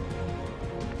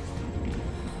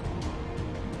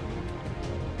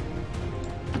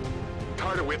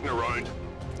 Tired of waiting around.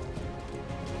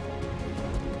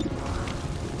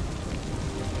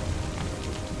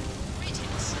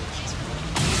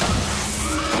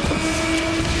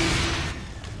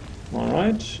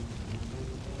 Alright.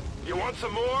 You want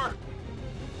some more?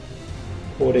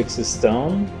 Codex is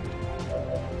down.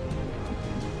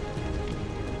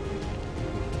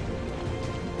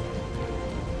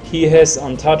 He has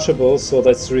untouchable, so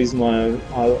that's the reason why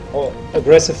I'll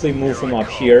aggressively move him up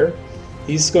here.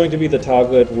 He's going to be the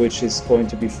target which is going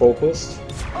to be focused.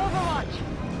 Overwatch.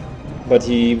 But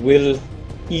he will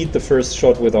eat the first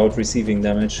shot without receiving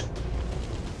damage.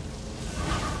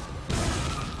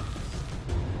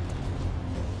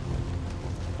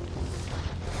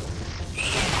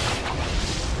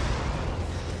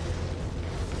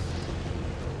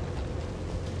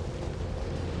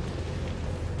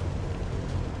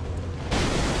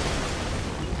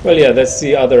 Well, yeah, that's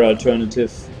the other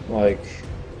alternative. Like,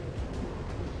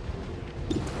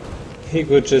 he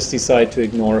could just decide to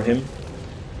ignore him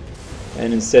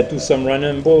and instead do some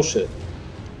random bullshit.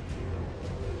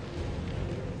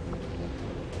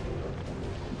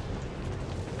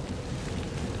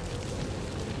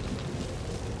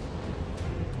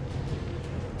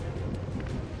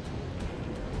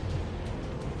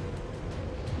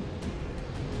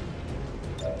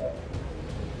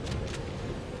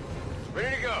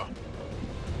 Ready to go.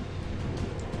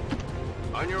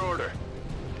 On your order.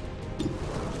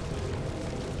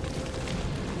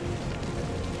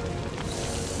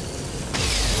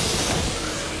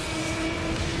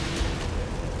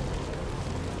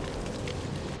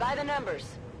 By the numbers.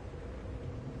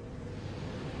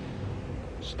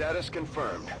 Status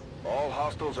confirmed. All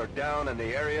hostiles are down and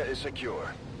the area is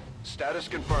secure. Status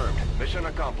confirmed. Mission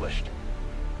accomplished.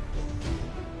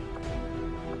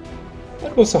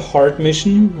 That was a hard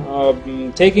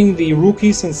mission. Taking the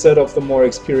rookies instead of the more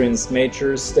experienced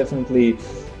majors definitely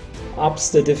ups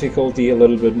the difficulty a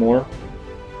little bit more.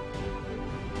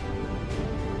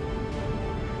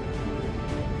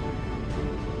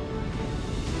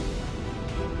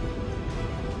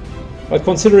 But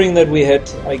considering that we had,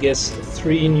 I guess,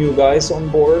 3 new guys on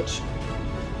board,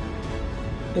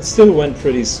 it still went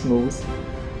pretty smooth.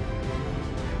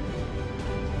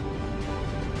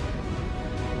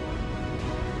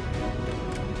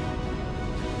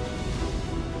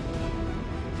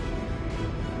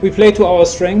 We play to our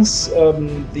strengths.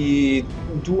 The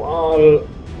dual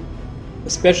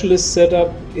specialist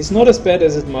setup is not as bad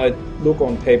as it might look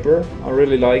on paper. I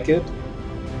really like it.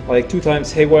 Like 2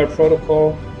 times Haywire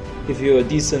Protocol, give you a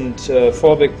decent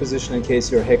fallback position in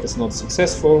case your hack is not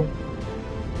successful.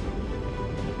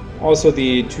 Also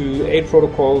the 2 8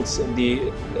 protocols and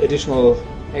the additional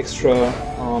extra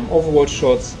Overwatch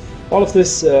shots. All of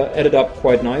this added up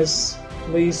quite nice.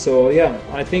 So yeah,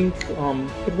 I think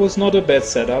it was not a bad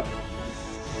setup.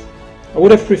 I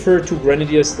would have preferred 2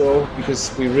 Grenadiers though,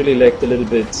 because we really lacked a little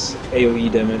bit AoE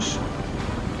damage.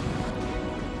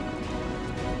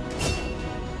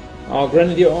 Our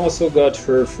Grenadier also got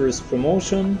her first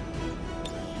promotion,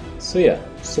 so yeah,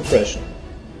 suppression.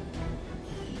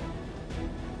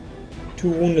 2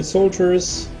 wounded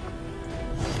soldiers,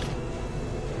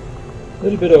 a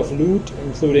little bit of loot,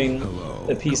 including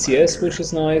a PCS, which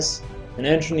is nice. An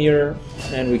engineer,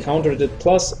 and we countered it,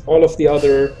 plus all of the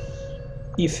other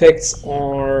effects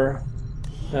are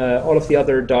all of the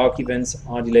other dark events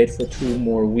are delayed for 2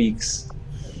 more weeks.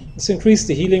 Let's increase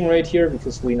the healing rate here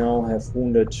because we now have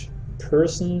wounded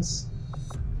persons.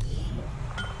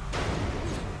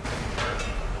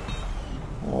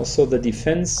 Also the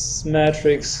defense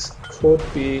matrix could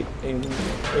be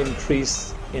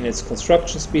increased in its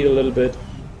construction speed a little bit.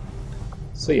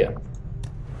 So yeah.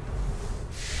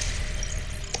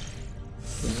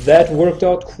 That worked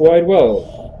out quite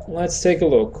well. Let's take a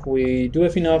look. We do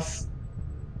have enough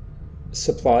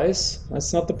supplies.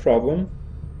 That's not the problem.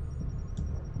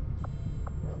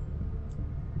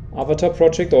 Avatar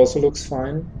project also looks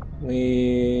fine.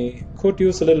 We could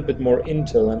use a little bit more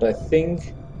intel, and I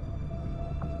think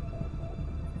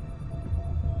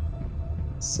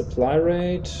supply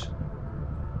rate.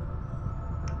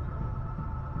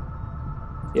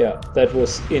 Yeah, that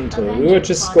was intel. We were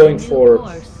just going for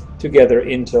together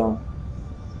intel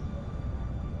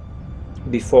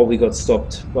before we got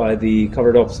stopped by the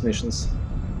covered ops missions.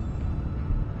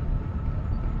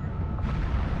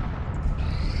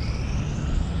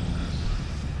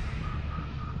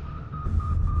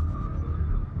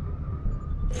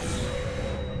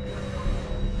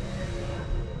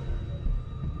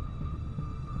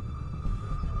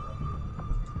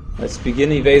 Let's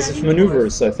begin evasive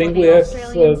maneuvers. I think we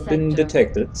have been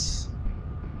detected.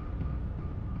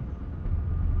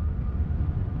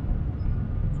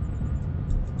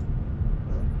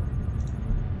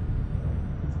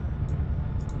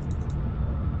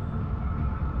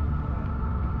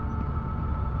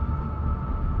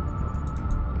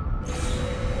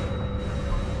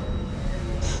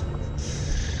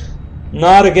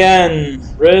 Not again!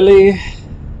 Really?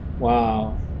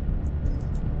 Wow.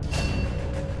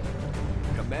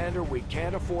 Commander, we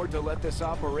can't afford to let this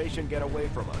operation get away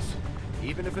from us.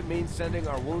 Even if it means sending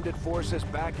our wounded forces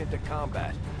back into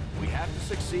combat. We have to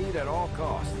succeed at all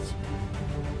costs.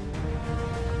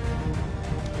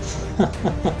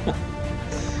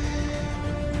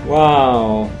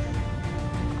 Wow.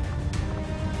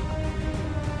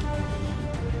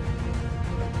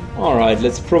 Alright,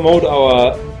 let's promote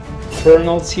our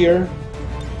colonels here.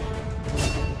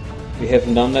 We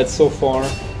haven't done that so far.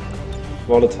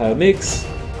 Volatile mix,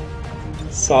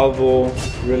 salvo,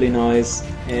 really nice,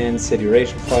 and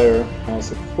saturation fire,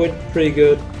 also pretty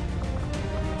good.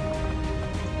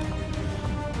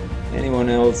 Anyone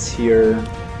else here?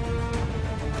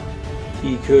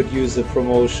 He could use a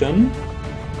promotion.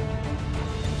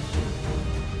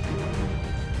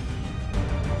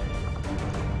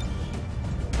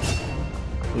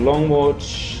 Long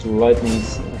watch, lightning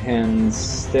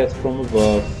hands, death from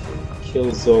above,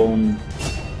 kill zone,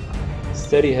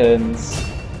 steady hands.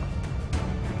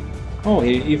 Oh,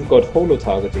 he even got holo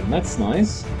targeting, that's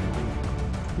nice.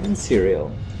 And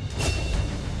serial.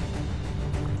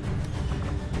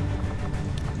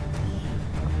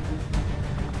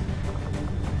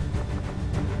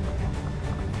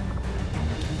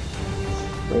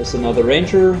 There's another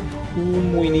ranger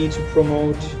whom we need to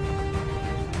promote.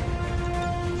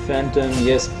 Phantom,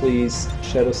 yes please.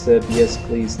 Shadow Step, yes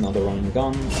please. Another running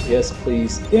gun, yes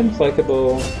please.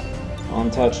 Implacable,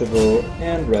 untouchable,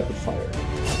 and rapid fire.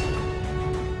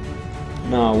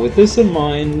 Now, with this in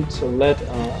mind, let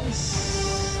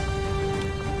us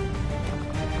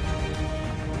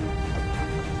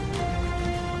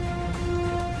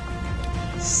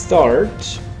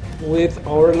start with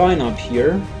our lineup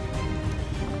here.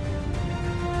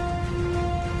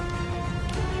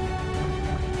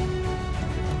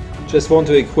 Just want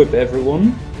to equip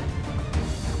everyone.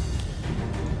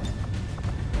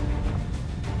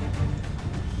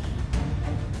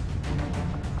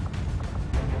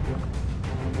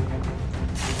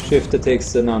 Shifter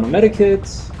takes the nano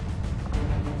medikit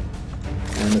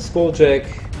and the skulljack.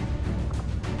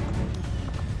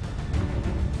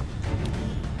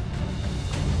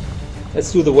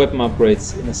 Let's do the weapon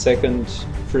upgrades in a second.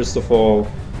 First of all,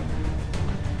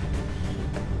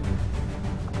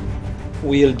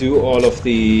 we'll do all of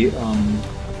the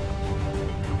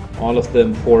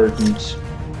important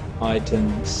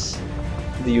items,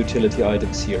 the utility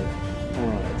items here.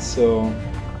 Alright, so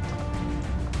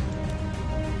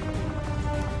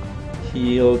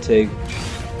he'll take...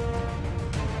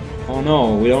 Oh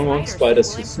no, we don't want spider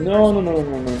suits. No.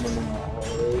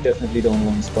 We definitely don't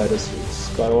want spider suits.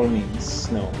 By all means,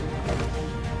 no.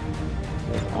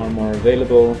 Make armor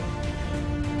available.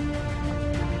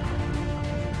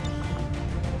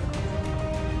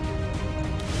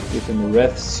 Give him a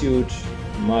Wrath suit,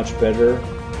 much better.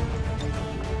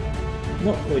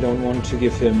 No, we don't want to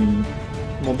give him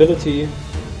mobility.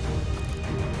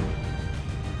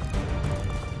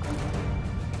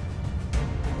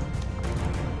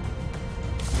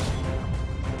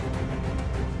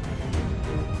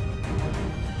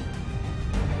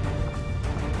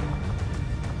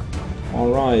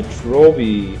 Alright,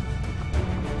 Roby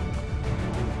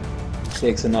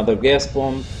takes another gas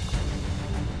bomb.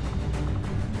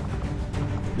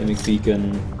 Mimic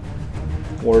Beacon,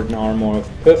 Warden Armor of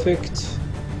Perfect.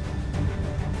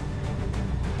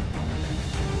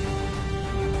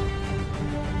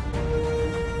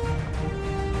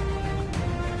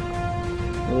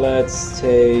 Let's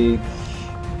take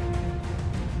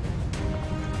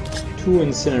 2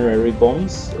 incendiary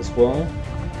bombs as well.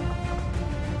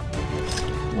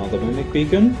 Another Mimic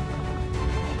Beacon.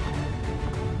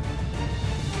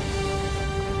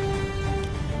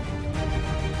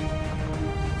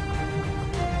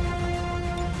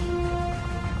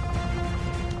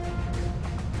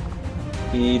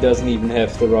 He doesn't even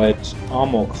have the right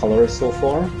armor color so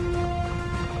far.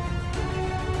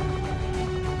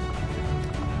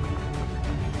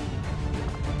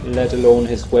 Let alone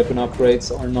his weapon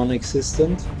upgrades are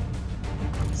non-existent.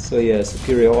 So yeah,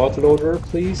 superior autoloader,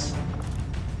 please.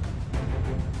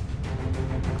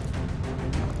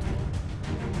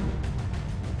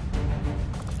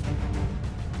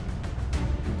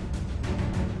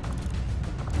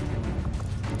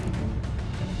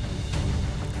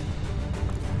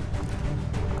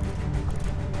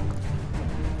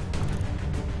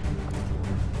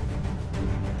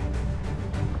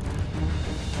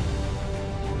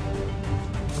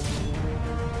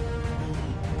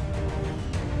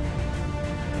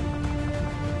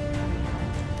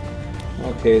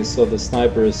 Okay, so the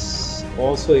sniper is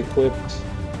also equipped.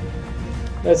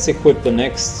 Let's equip the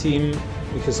next team,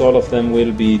 because all of them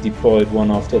will be deployed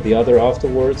one after the other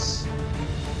afterwards.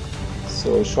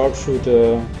 So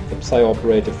Sharpshooter, the Psi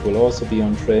operative will also be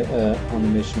on the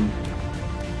mission.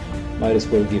 Might as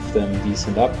well give them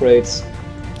decent upgrades.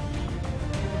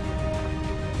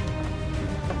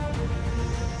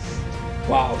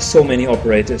 Wow, so many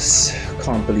operatives,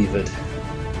 can't believe it.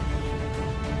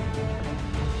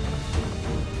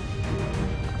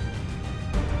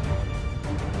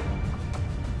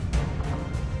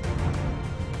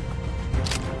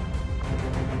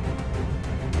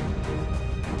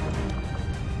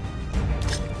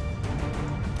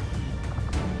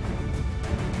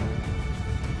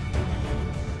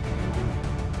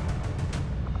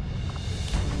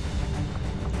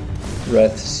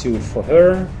 Breath suit for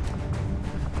her.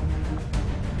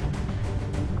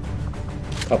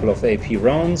 Couple of AP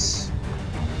rounds.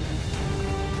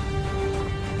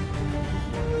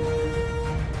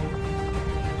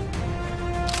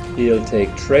 He'll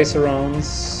take tracer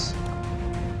rounds.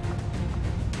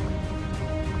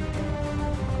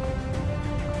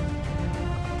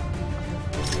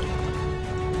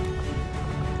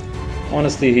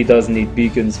 Honestly, he doesn't need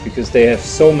beacons because they have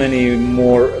so many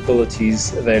more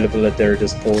abilities available at their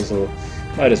disposal.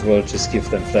 Might as well just give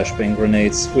them flashbang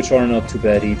grenades, which are not too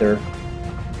bad either.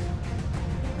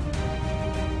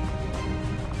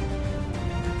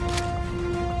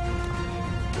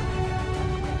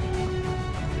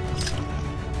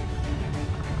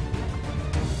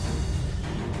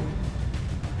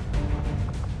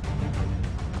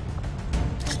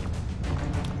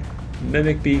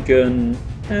 Mimic beacon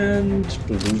and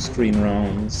blue screen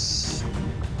rounds.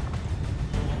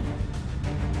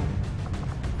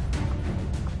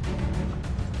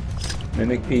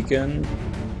 Mimic beacon.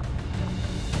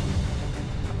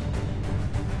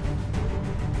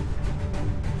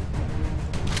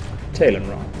 Talon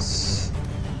rounds.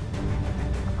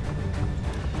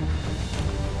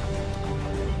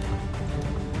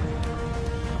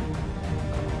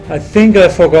 I think I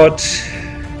forgot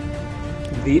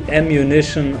the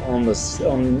ammunition on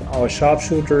our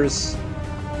sharpshooters.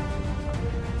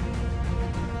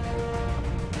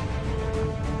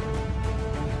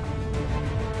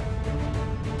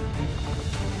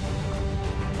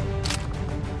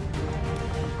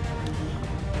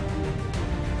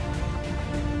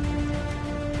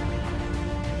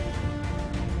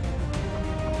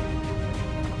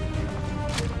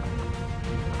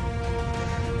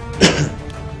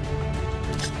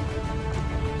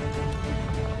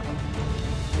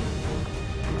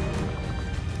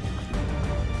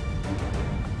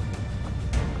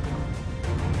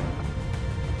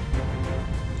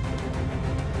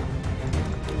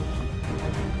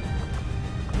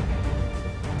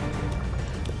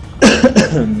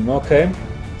 Okay.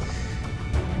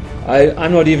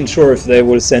 I'm not even sure if they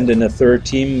will send in a third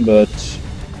team, but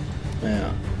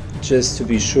yeah, just to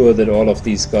be sure that all of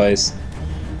these guys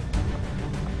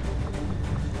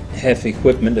have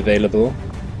equipment available.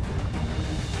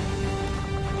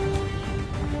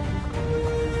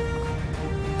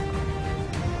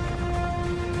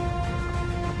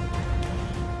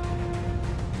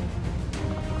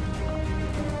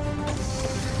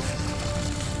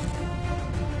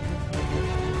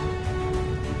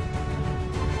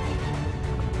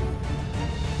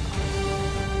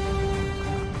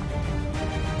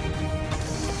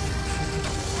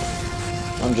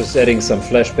 I'm just adding some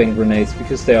flashbang grenades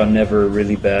because they are never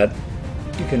really bad.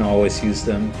 You can always use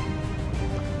them.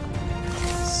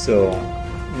 So,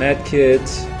 medkit.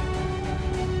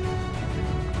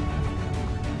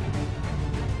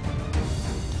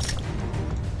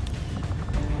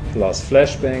 Plus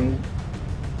flashbang.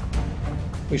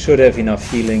 We should have enough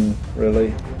healing,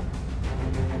 really.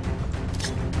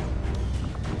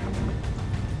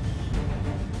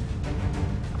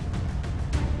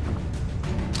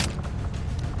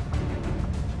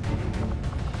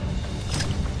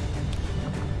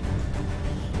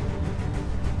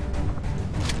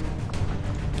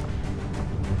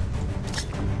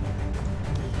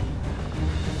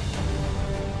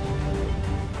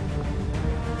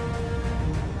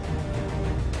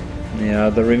 Yeah,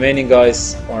 the remaining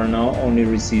guys are now only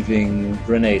receiving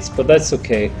grenades, but that's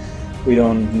okay. We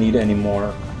don't need any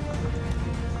more.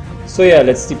 So yeah,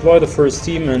 let's deploy the first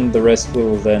team and the rest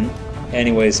will then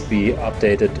anyways be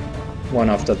updated one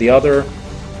after the other.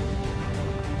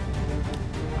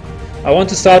 I want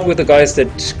to start with the guys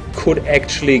that could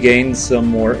actually gain some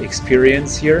more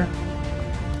experience here.